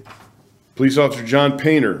 Police Officer John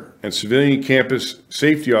Painter and Civilian Campus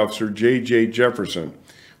Safety Officer J.J. Jefferson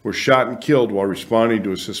were shot and killed while responding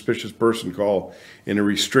to a suspicious person call in a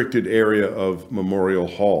restricted area of Memorial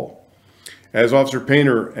Hall. As Officer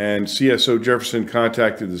Painter and CSO Jefferson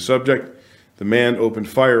contacted the subject, the man opened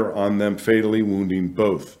fire on them, fatally wounding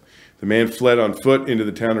both. The man fled on foot into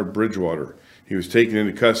the town of Bridgewater. He was taken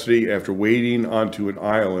into custody after wading onto an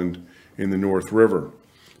island in the North River.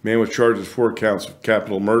 The man was charged with 4 counts of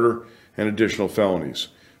capital murder and additional felonies.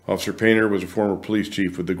 Officer Painter was a former police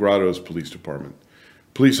chief with the Grottoes Police Department.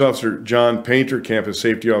 Police Officer John Painter, Campus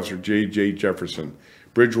Safety Officer J.J. Jefferson,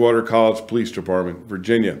 Bridgewater College Police Department,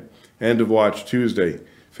 Virginia. End of watch Tuesday,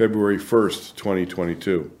 February 1st,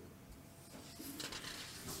 2022.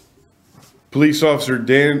 Police Officer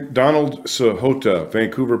Donald Sahota,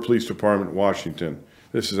 Vancouver Police Department, Washington.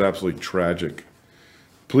 This is absolutely tragic.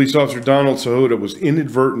 Police Officer Donald Sahota was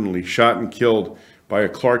inadvertently shot and killed by a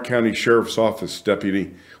Clark County Sheriff's Office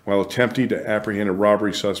deputy while attempting to apprehend a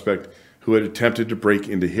robbery suspect who had attempted to break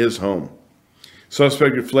into his home.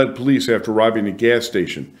 Suspect had fled police after robbing a gas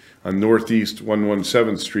station on Northeast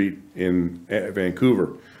 117th Street in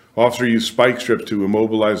Vancouver. Officer used spike strips to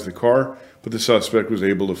immobilize the car, but the suspect was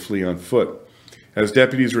able to flee on foot. As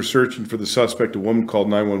deputies were searching for the suspect, a woman called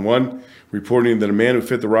 911, reporting that a man who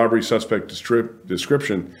fit the robbery suspect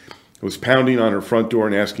description was pounding on her front door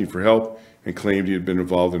and asking for help, and claimed he had been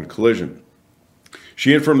involved in a collision.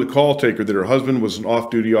 She informed the call taker that her husband was an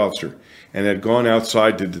off-duty officer and had gone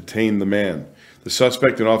outside to detain the man. The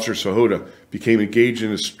suspect and Officer Sahota became engaged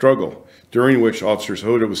in a struggle, during which Officer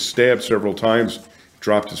Sahota was stabbed several times,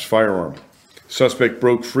 dropped his firearm. The suspect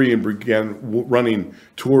broke free and began running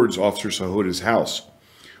towards Officer Sahota's house.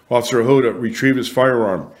 Officer Sahota retrieved his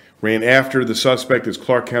firearm, ran after the suspect as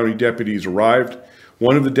Clark County deputies arrived.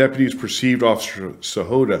 One of the deputies perceived Officer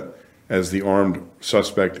Sahota as the armed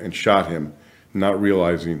suspect and shot him, not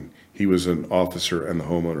realizing he was an officer and the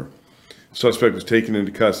homeowner. The suspect was taken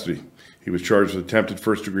into custody. He was charged with attempted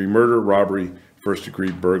first-degree murder, robbery,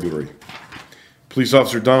 first-degree burglary. Police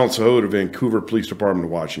Officer Donald Sahota, Vancouver Police Department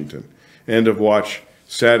of Washington. End of watch,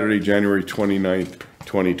 Saturday, January 29th,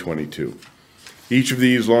 2022. Each of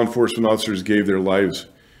these law enforcement officers gave their lives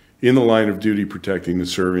in the line of duty protecting and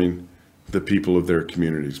serving the people of their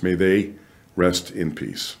communities. May they rest in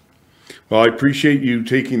peace. Well, I appreciate you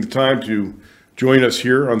taking the time to join us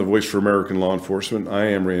here on the Voice for American Law Enforcement. I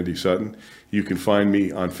am Randy Sutton. You can find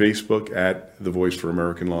me on Facebook at The Voice for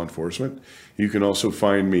American Law Enforcement. You can also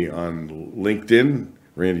find me on LinkedIn,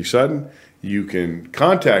 Randy Sutton. You can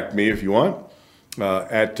contact me if you want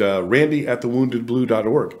at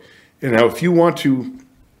randy@thewoundedblue.org. And now, if you want to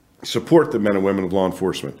support the men and women of law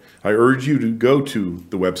enforcement, I urge you to go to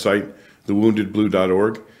the website,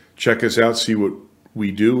 thewoundedblue.org. Check us out, see what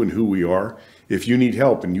we do and who we are. If you need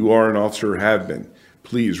help, and you are an officer or have been,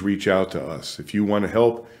 please reach out to us. If you want to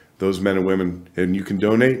help those men and women and you can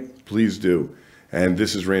donate, please do. And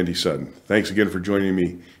this is Randy Sutton. Thanks again for joining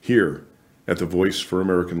me here at the Voice for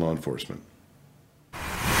American Law Enforcement.